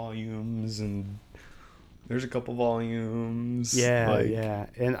couple volumes. Yeah, like, yeah.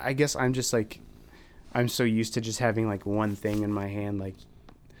 And I guess I'm just like, I'm so used to just having like one thing in my hand. Like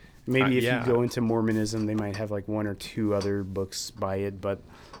maybe if you go into Mormonism, they might have like one or two other books by it, but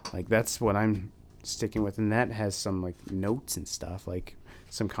like that's what I'm sticking with. And that has some like notes and stuff, like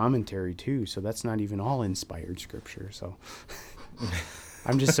some commentary too. So that's not even all inspired scripture. So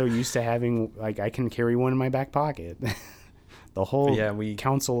I'm just so used to having, like, I can carry one in my back pocket. The whole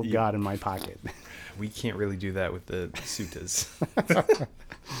counsel of God in my pocket. We can't really do that with the suttas.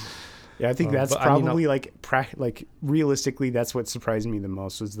 Yeah, I think that's probably like realistically, that's what surprised me the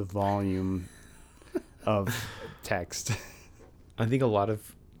most, was the volume of text. I think a lot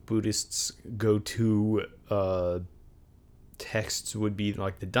of Buddhists go to texts would be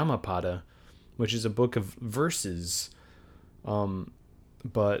like the Dhammapada, which is a book of verses.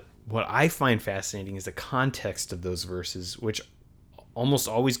 But what I find fascinating is the context of those verses, which almost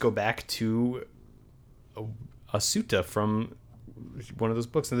always go back to a sutta from one of those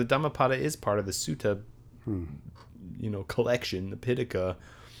books. And the Dhammapada is part of the sutta, collection, the Pitaka.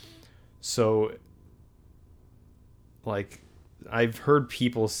 So, like, I've heard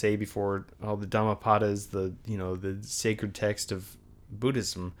people say before, oh, the Dhammapada is the sacred text of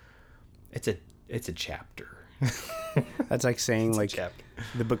Buddhism. It's a chapter. That's like saying like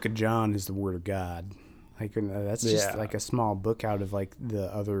the Book of John is the Word of God. Like that's just like a small book out of like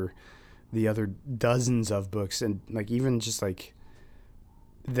the other dozens of books. And like even just like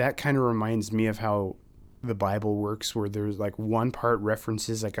that kind of reminds me of how the Bible works, where there's like one part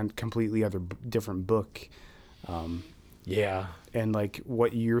references like a completely other different book. And like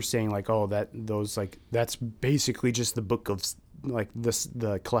what you're saying, like, oh, that's basically just the book of like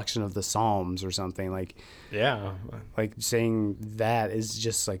the collection of the Psalms or something. Like, yeah, like saying that is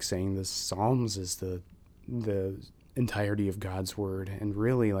just like saying the Psalms is the entirety of God's word. And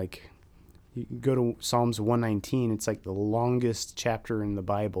really, like, you go to Psalms 119, it's like the longest chapter in the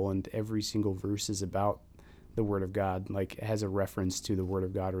Bible, and every single verse is about the Word of God. Like, it has a reference to the Word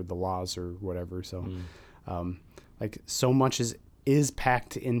of God or the laws or whatever. So like so much is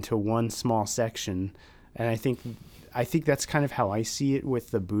packed into one small section. And I think that's kind of how I see it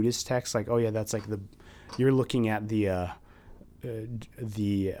with the Buddhist text. Like, oh yeah, that's like you're looking at the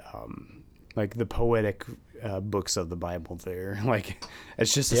like the poetic books of the Bible there. Like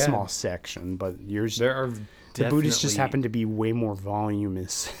it's just a Yeah. small section, but yours, There are the Buddhists just definitely- happen to be way more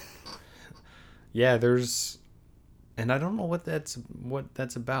voluminous. Yeah, there's, and I don't know what that's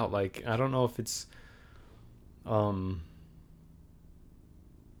about. Like, I don't know if it's, I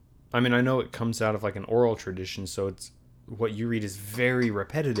mean, I know it comes out of like an oral tradition, so it's what you read is very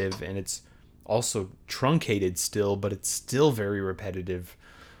repetitive, and it's also truncated still, but it's still very repetitive,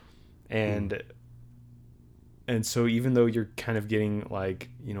 and so even though you're kind of getting like,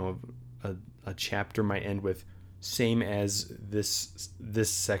 you know, a chapter might end with same as this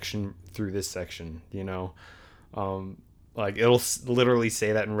section through this section, you know, like it'll literally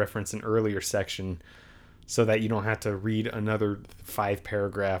say that in reference an earlier section, so that you don't have to read another 5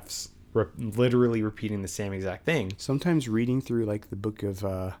 paragraphs literally repeating the same exact thing. Sometimes reading through like the book of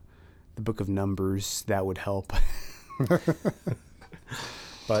Numbers, that would help.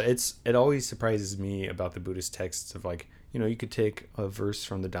 But it always surprises me about the Buddhist texts of, like, you know, you could take a verse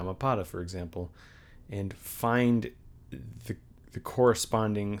from the Dhammapada, for example, and find the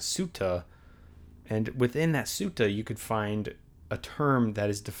corresponding sutta, and within that sutta you could find a term that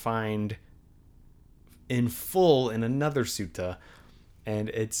is defined in full in another sutta, and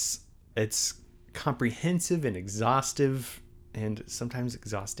it's comprehensive and exhaustive and sometimes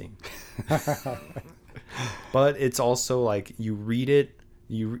exhausting. But it's also like, you read it,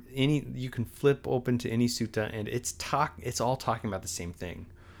 you can flip open to any sutta, and it's all talking about the same thing.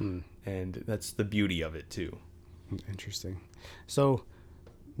 And that's the beauty of it too. Interesting. So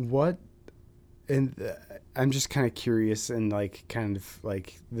what, and I'm just kind of curious, and like kind of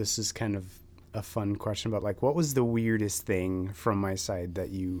like this is kind of a fun question, but like what was the weirdest thing from my side that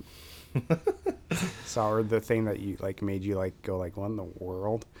you saw, or the thing that you like made you like go like, what in the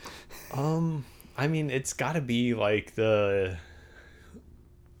world? I mean, it's got to be like the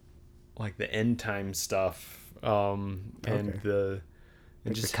end time stuff, and Okay. the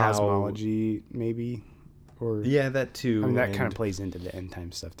Like just the cosmology, maybe, or yeah, that too. I mean, that kind of And- plays into the end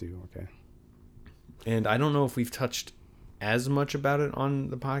time stuff too. Okay. And I don't know if we've touched as much about it on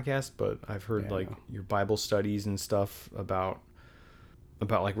the podcast, but I've heard Yeah, like no. your Bible studies and stuff about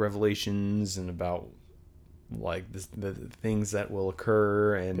like Revelations, and about like the things that will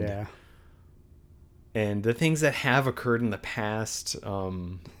occur, and Yeah. and the things that have occurred in the past.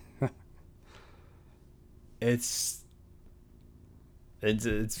 It's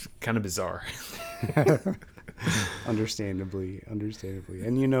kind of bizarre. Understandably,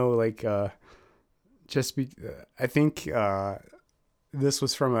 and you know, like I think this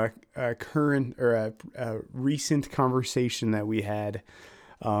was from a current or a recent conversation that we had,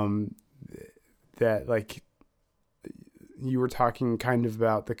 that like you were talking kind of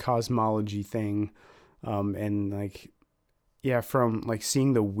about the cosmology thing, and like, yeah, from like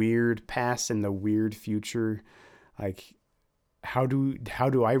seeing the weird past and the weird future, like how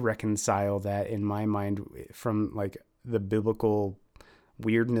do I reconcile that in my mind from like the biblical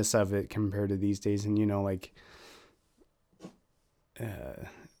weirdness of it compared to these days? And you know, like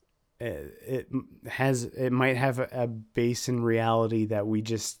it might have a base in reality that we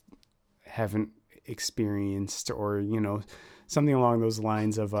just haven't experienced, or you know, something along those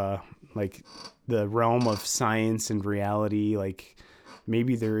lines of like the realm of science and reality. Like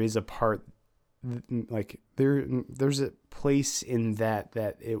maybe there is a part, like there's a place in that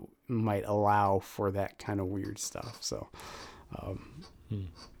it might allow for that kind of weird stuff. So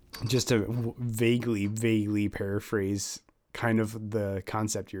just to vaguely paraphrase kind of the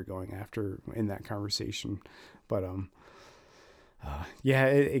concept you're going after in that conversation. But yeah,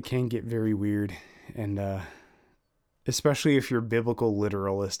 it can get very weird, and especially if you're a biblical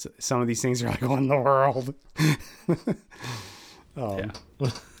literalist, some of these things are like, what in the world? Yeah.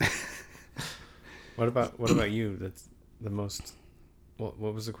 What about you? That's the most. What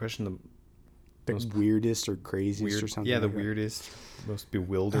was the question? The most weirdest or craziest Weird. or something. Yeah, the like that. weirdest, most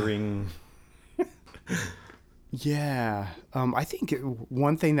bewildering. Yeah. I think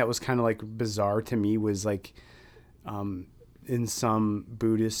one thing that was kind of like bizarre to me was like, in some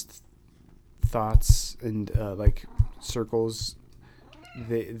Buddhist thoughts and like circles,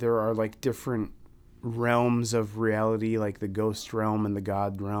 there are like different realms of reality, like the ghost realm and the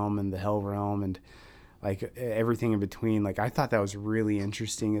God realm and the hell realm and like everything in between. Like I thought that was really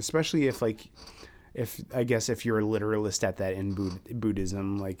interesting, especially if I guess if you're a literalist at that in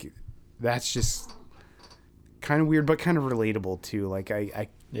Buddhism, like that's just kind of weird, but kind of relatable too. Like I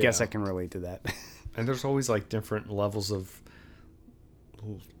guess I can relate to that. And there's always like different levels of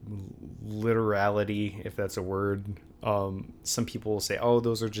literality, if that's a word. Some people will say, oh,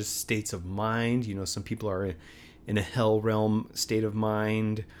 those are just states of mind. You know, some people are in a hell realm state of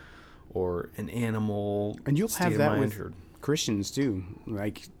mind, or an animal. And you'll state have of that mind with or- Christians too.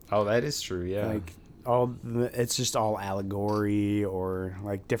 Like, Oh, that is true. Yeah. like it's just all allegory or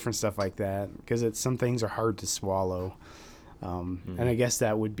like different stuff like that, because some things are hard to swallow. And I guess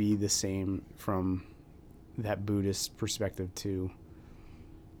that would be the same from that Buddhist perspective too.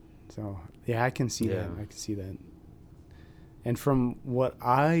 So yeah, I can see that. I can see that. And from what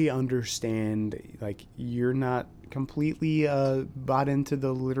I understand, like, you're not completely bought into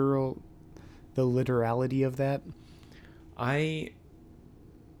the literality of that.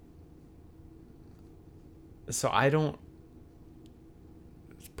 So I don't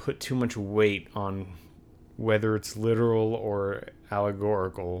put too much weight on whether it's literal or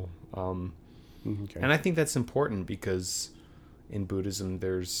allegorical. Okay. And I think that's important because in Buddhism,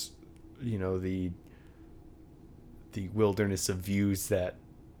 there's, the wilderness of views that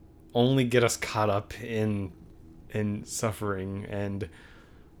only get us caught up in suffering. And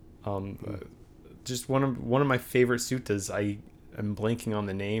just one of my favorite suttas, I'm blanking on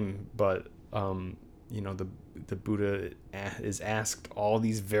the name, but the Buddha is asked all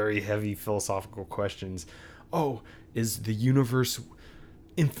these very heavy philosophical questions. Oh, is the universe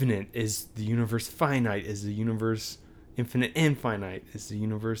infinite? Is the universe finite? Is the universe infinite and finite? Is the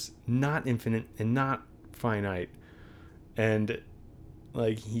universe not infinite and not finite? And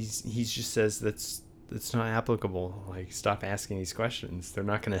like he just says that's not applicable. Like, stop asking these questions. They're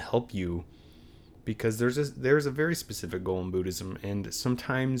not going to help you, because there's a very specific goal in Buddhism, and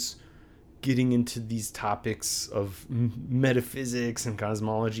sometimes getting into these topics of metaphysics and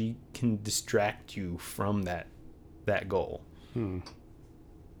cosmology can distract you from that goal.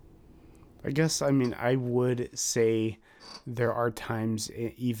 I guess, I mean, I would say there are times,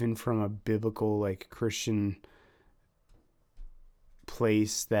 even from a biblical, like, Christian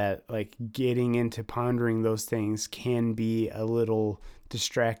place, that, like, getting into pondering those things can be a little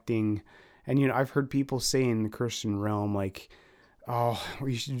distracting. And I've heard people say in the Christian realm, like, oh,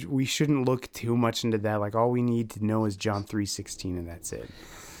 we shouldn't look too much into that. Like, all we need to know is John 3:16, and that's it.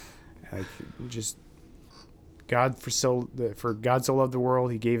 Like, just for God so loved the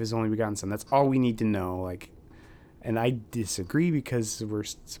world, he gave his only begotten son. That's all we need to know. Like, and I disagree, because we're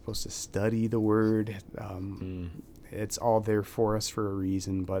supposed to study the word. It's all there for us for a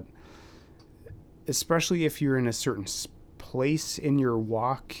reason. But especially if you're in a certain place in your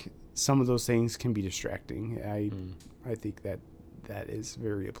walk, some of those things can be distracting. I think that is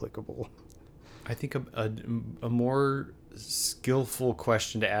very applicable. I think a more skillful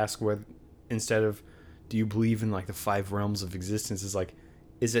question to ask, whether, instead of do you believe in like the 5 realms of existence, is like,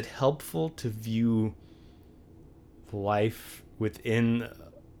 is it helpful to view life within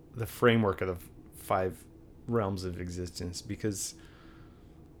the framework of the 5 realms of existence? Because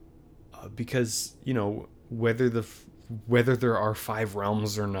whether there are 5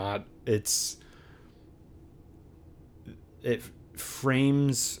 realms or not, it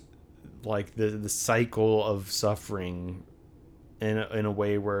frames like the cycle of suffering in a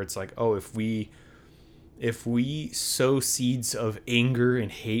way where it's like, oh, if we sow seeds of anger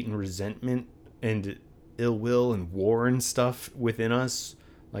and hate and resentment and ill will and war and stuff within us,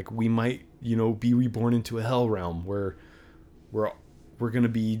 like, we might be reborn into a hell realm where we're gonna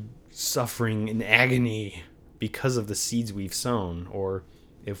be suffering in agony because of the seeds we've sown. Or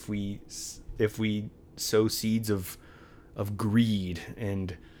if we sow seeds of greed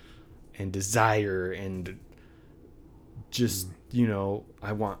and desire and just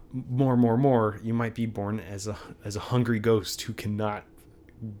I want more, you might be born as a hungry ghost who cannot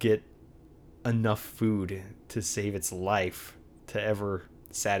get enough food to save its life to ever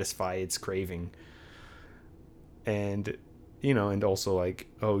satisfy its craving. And and also, like,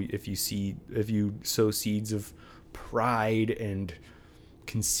 oh, if you sow seeds of pride and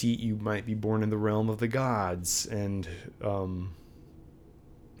conceit, you might be born in the realm of the gods, and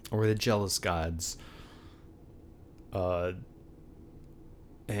or the jealous gods.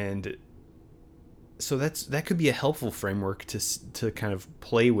 And so that could be a helpful framework to kind of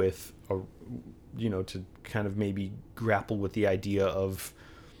play with, or to kind of maybe grapple with the idea of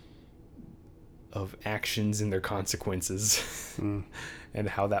actions and their consequences and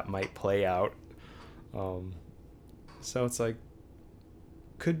how that might play out. So it's like,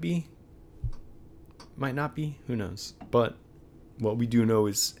 could be, might not be, who knows? But what we do know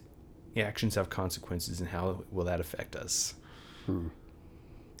is actions have consequences, and how will that affect us?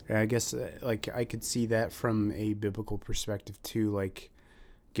 I guess, like, I could see that from a biblical perspective too, like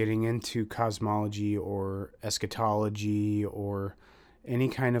getting into cosmology or eschatology or any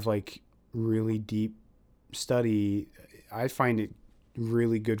kind of like really deep study. I find it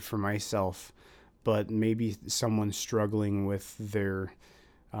really good for myself, but maybe someone struggling with their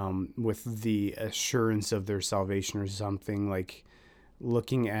with the assurance of their salvation or something. Like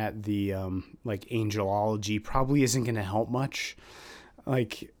looking at the like angelology probably isn't going to help much.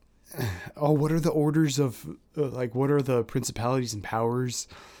 Like, oh, what are the orders of like what are the principalities and powers?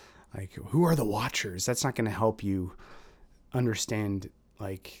 Like, who are the watchers? That's not going to help you understand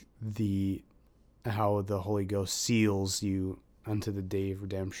like how the Holy Ghost seals you unto the day of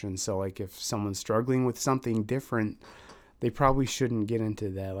redemption. So like if someone's struggling with something different, they probably shouldn't get into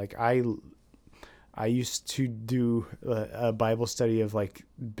that. Like I used to do a Bible study of like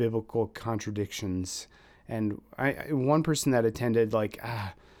biblical contradictions, and one person that attended like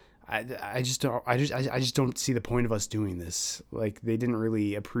I just don't see the point of us doing this. Like they didn't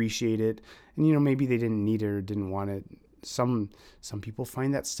really appreciate it, and maybe they didn't need it or didn't want it. Some people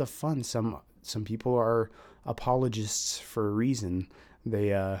find that stuff fun. Some people are apologists for a reason.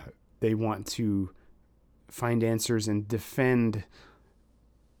 They want to find answers and defend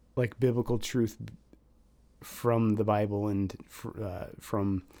like biblical truth from the Bible and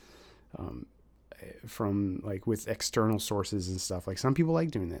from like with external sources and stuff. Like some people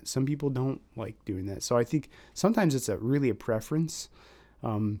like doing that. Some people don't like doing that. So I think sometimes it's really a preference.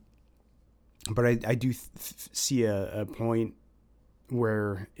 But I do see a point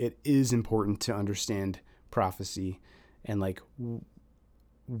where it is important to understand prophecy and like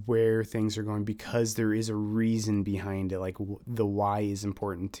where things are going, because there is a reason behind it. Like the why is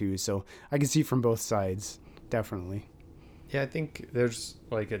important too. So I can see from both sides, definitely. Yeah, I think there's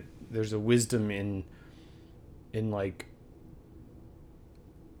a wisdom in like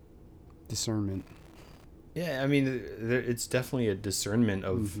discernment. Yeah, I mean, it's definitely a discernment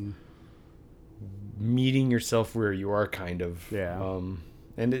of meeting yourself where you are, kind of. Yeah.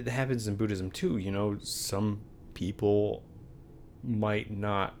 And it happens in Buddhism too. Some people might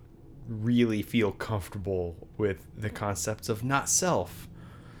not really feel comfortable with the concepts of not self.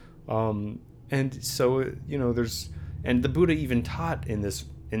 And so, and the Buddha even taught in this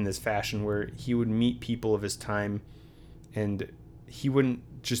fashion where he would meet people of his time and he wouldn't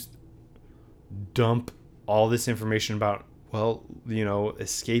just dump all this information about,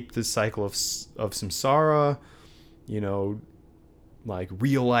 escape the cycle of samsara, like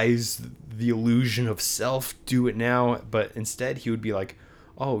realize the illusion of self, do it now. But instead he would be like,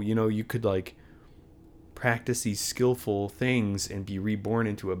 oh, you could like practice these skillful things and be reborn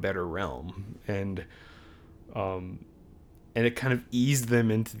into a better realm. And it kind of eased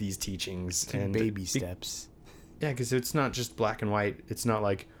them into these teachings. Take and baby steps. Yeah, because it's not just black and white. It's not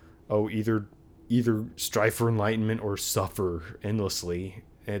like, oh, either strive for enlightenment or suffer endlessly.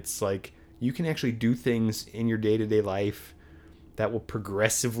 It's like you can actually do things in your day-to-day life that will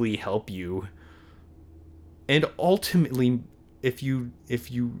progressively help you. And ultimately, if you're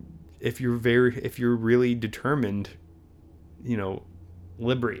really determined,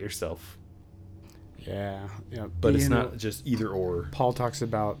 liberate yourself. Yeah. But it's not just either or. Paul talks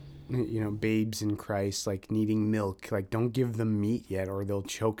about, babes in Christ, like needing milk. Like, don't give them meat yet or they'll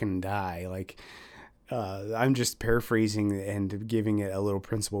choke and die. Like, I'm just paraphrasing and giving it a little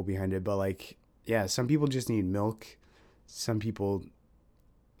principle behind it. But, like, yeah, some people just need milk. Some people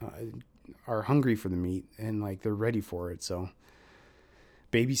are hungry for the meat and, like, they're ready for it. So,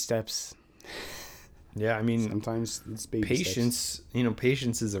 baby steps. Yeah, I mean, sometimes it's baby patience. Steps.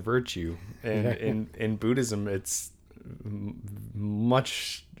 Patience is a virtue, and in Buddhism, it's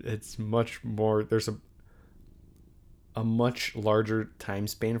much more. There's a much larger time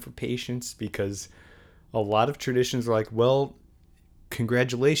span for patience, because a lot of traditions are like, well,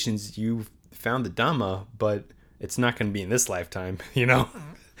 congratulations, you found the Dhamma, but it's not going to be in this lifetime.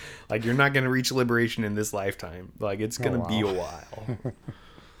 Like you're not going to reach liberation in this lifetime. Like it's going to be a while.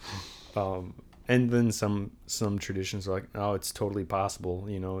 And then some traditions are like, oh, it's totally possible.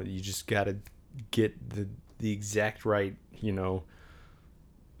 You just got to get the exact right,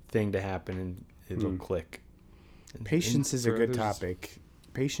 thing to happen and it'll click. Patience is a good topic.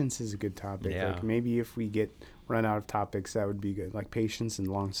 Patience is a good topic. Yeah. Like maybe if we run out of topics, that would be good. Like patience and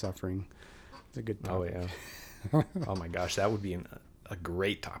long suffering. It's a good topic. Oh yeah. Oh my gosh, that would be a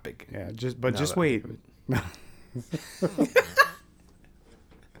great topic. Yeah. Just wait.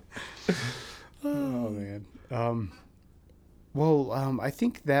 Oh man. I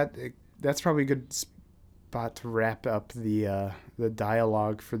think that's probably a good spot to wrap up the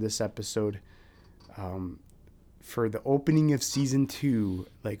dialogue for this episode. For the opening of season 2,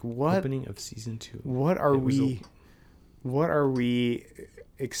 like what? Opening of season 2. What are we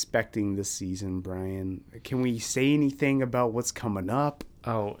expecting this season, Brian? Can we say anything about what's coming up?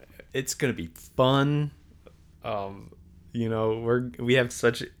 Oh, it's gonna be fun. We have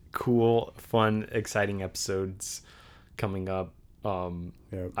such cool, fun, exciting episodes coming up.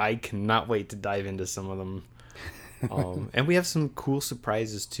 Yep. I cannot wait to dive into some of them. And we have some cool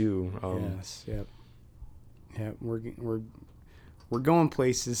surprises too. Yes. Yep. Yeah, we're going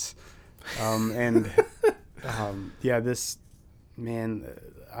places, and this, man,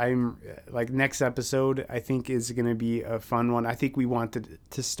 I'm like, next episode I think is gonna be a fun one. I think we wanted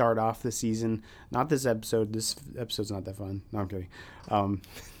to start off the season, not this episode. This episode's not that fun. No, I'm kidding.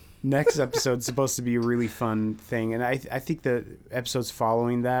 Next episode's supposed to be a really fun thing, and I think the episodes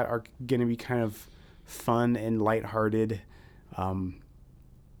following that are gonna be kind of fun and lighthearted,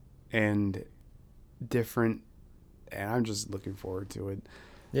 and different, and I'm just looking forward to it.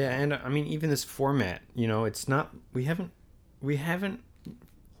 Yeah, and I mean, even this format, it's not, we haven't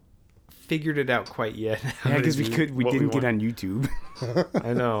figured it out quite yet. Yeah, because we didn't get on YouTube.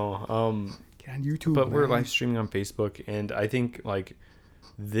 I know. Get on YouTube, but man. we're live streaming on Facebook, and I think like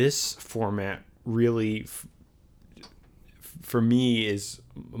this format really, for me, is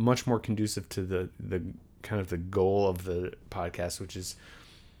much more conducive to the kind of the goal of the podcast, which is,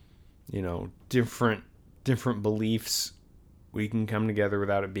 different beliefs. We can come together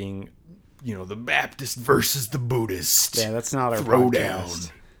without it being, the Baptist versus the Buddhist. Yeah, that's not our throwdown.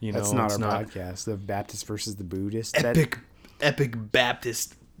 podcast. That's not our podcast. The Baptist versus the Buddhist. Epic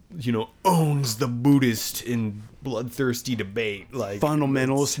Baptist, owns the Buddhist in bloodthirsty debate. Like,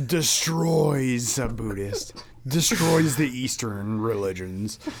 Fundamentalist destroys a Buddhist, destroys the Eastern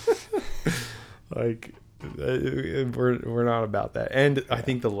religions. Like, we're not about that. And I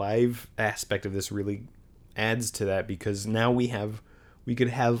think the live aspect of this really adds to that, because now we could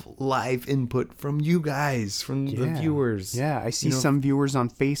have live input from you guys, from the viewers. Yeah, I see some viewers on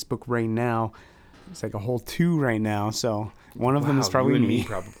Facebook right now. It's like a whole 2 right now. So one of them is probably me.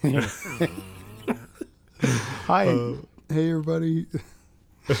 Probably. Hi, hey everybody.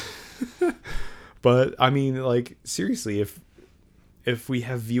 But I mean, like, seriously, if we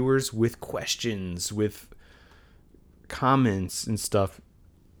have viewers with questions, with comments and stuff,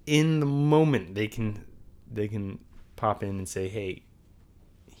 in the moment they can pop in and say, hey,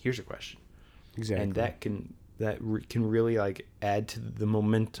 here's a question. Exactly. And that can really like add to the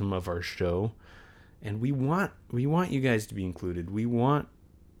momentum of our show. And we want you guys to be included. We want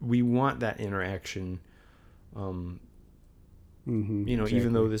that interaction. Exactly.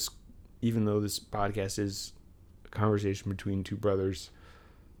 even though this podcast is a conversation between 2 brothers,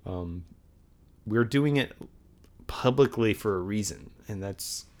 we're doing it publicly for a reason, and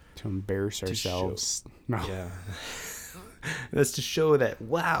that's to embarrass ourselves. No. Yeah. That's to show that,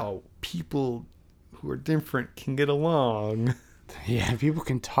 wow, people who are different can get along. Yeah, people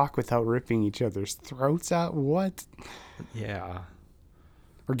can talk without ripping each other's throats out. What? Yeah.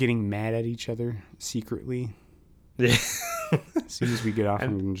 Or getting mad at each other secretly. Yeah. As soon as we get off,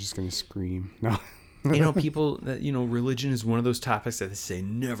 I'm just going to scream. No. People that, religion is one of those topics that they say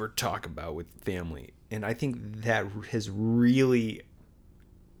never talk about with family. And I think that has really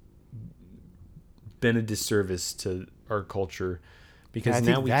been a disservice to our culture, because I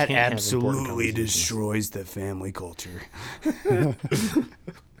now think we that can't absolutely have important destroys the family culture.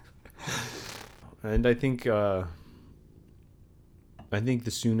 And I think the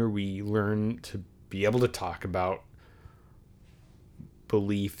sooner we learn to be able to talk about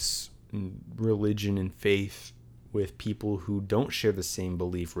beliefs and religion and faith with people who don't share the same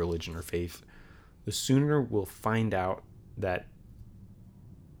belief, religion, or faith, the sooner we'll find out that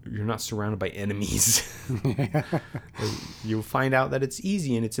you're not surrounded by enemies. You'll find out that it's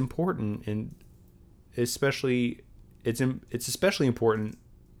easy and it's important, and especially it's especially important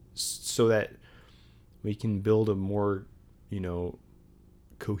so that we can build a more,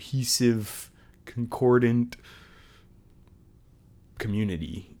 cohesive, concordant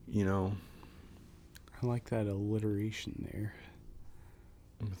community, I like that alliteration there.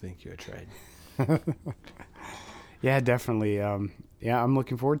 Thank you. I tried. Yeah, definitely. I'm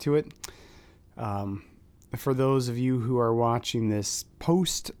looking forward to it. For those of you who are watching this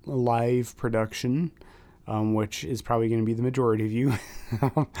post-live production, which is probably going to be the majority of you,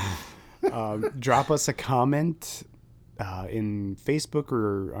 drop us a comment in Facebook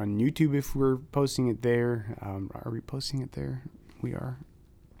or on YouTube if we're posting it there. Are we posting it there? We are.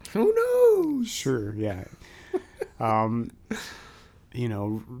 Who knows? Sure, yeah.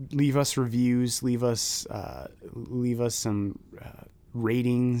 Leave us reviews, leave us some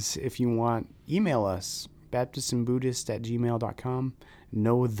ratings if you want. Email us, baptistandbuddhist@gmail.com.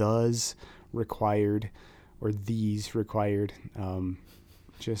 No thes required or these required.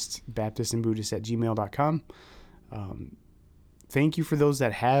 Just baptistandbuddhist@gmail.com. Thank you for those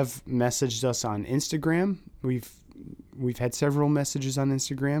that have messaged us on Instagram. we've had several messages on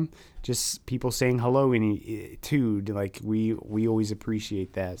Instagram, just people saying hello too. Like we always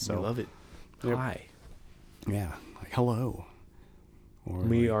appreciate that. So I love it. Yep. Hi. Yeah, like hello. Or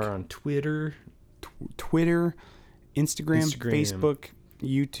We like are on Twitter, Twitter, Instagram, Facebook,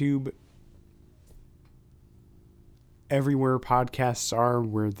 YouTube. Everywhere podcasts are,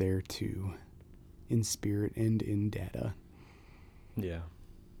 we're there too. In spirit and in data. Yeah.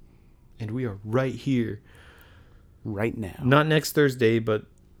 And we are right here. Right now. Not next Thursday, but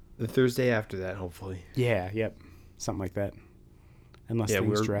the Thursday after that, hopefully. Yeah, yep. Something like that. Unless Yeah,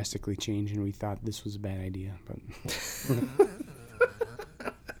 things drastically change and we thought this was a bad idea. But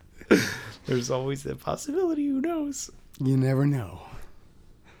There's always that possibility. Who knows? you never know.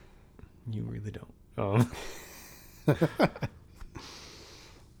 You really don't.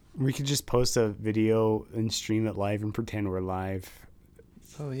 We could just post a video and stream it live and pretend we're live.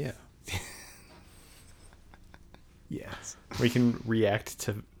 Oh, yeah. Yes. We can react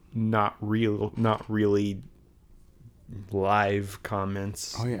to not really live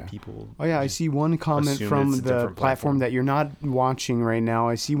comments. Oh, yeah. People. Oh, yeah. I see one comment assume from it's a the different platform platform. that you're not watching right now.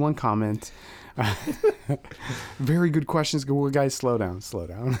 I see one comment. Very good questions. Go, well, guys, slow down. Slow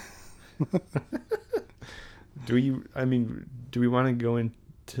down. Do we want to go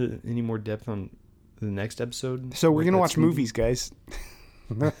into any more depth on the next episode? So we're going to That's watch movies, guys.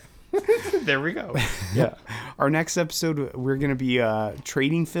 There we go. Yeah. Our next episode, we're going to be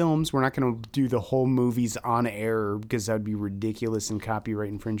trading films. We're not going to do the whole movies on air because that would be ridiculous and copyright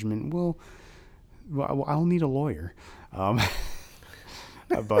infringement. Well, I'll need a lawyer. But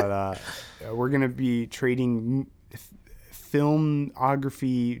we're going to be trading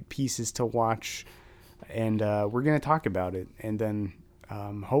filmography pieces to watch, and we're going to talk about it. And then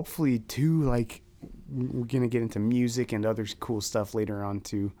hopefully, too, like, we're going to get into music and other cool stuff later on,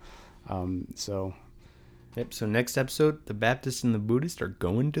 too. Yep. So next episode, the Baptist and the Buddhist are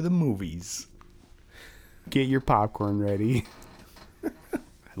going to the movies. Get your popcorn ready. I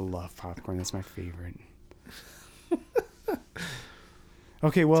love popcorn. That's my favorite.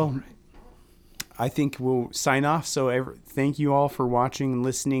 Okay, well, right. I think we'll sign off. So thank you all for watching and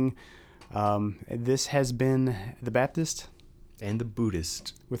listening. This has been the Baptist and the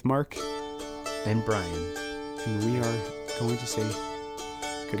Buddhist with Mark and Brian. And we are going to say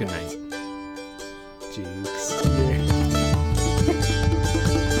good night. Jinx. Yeah.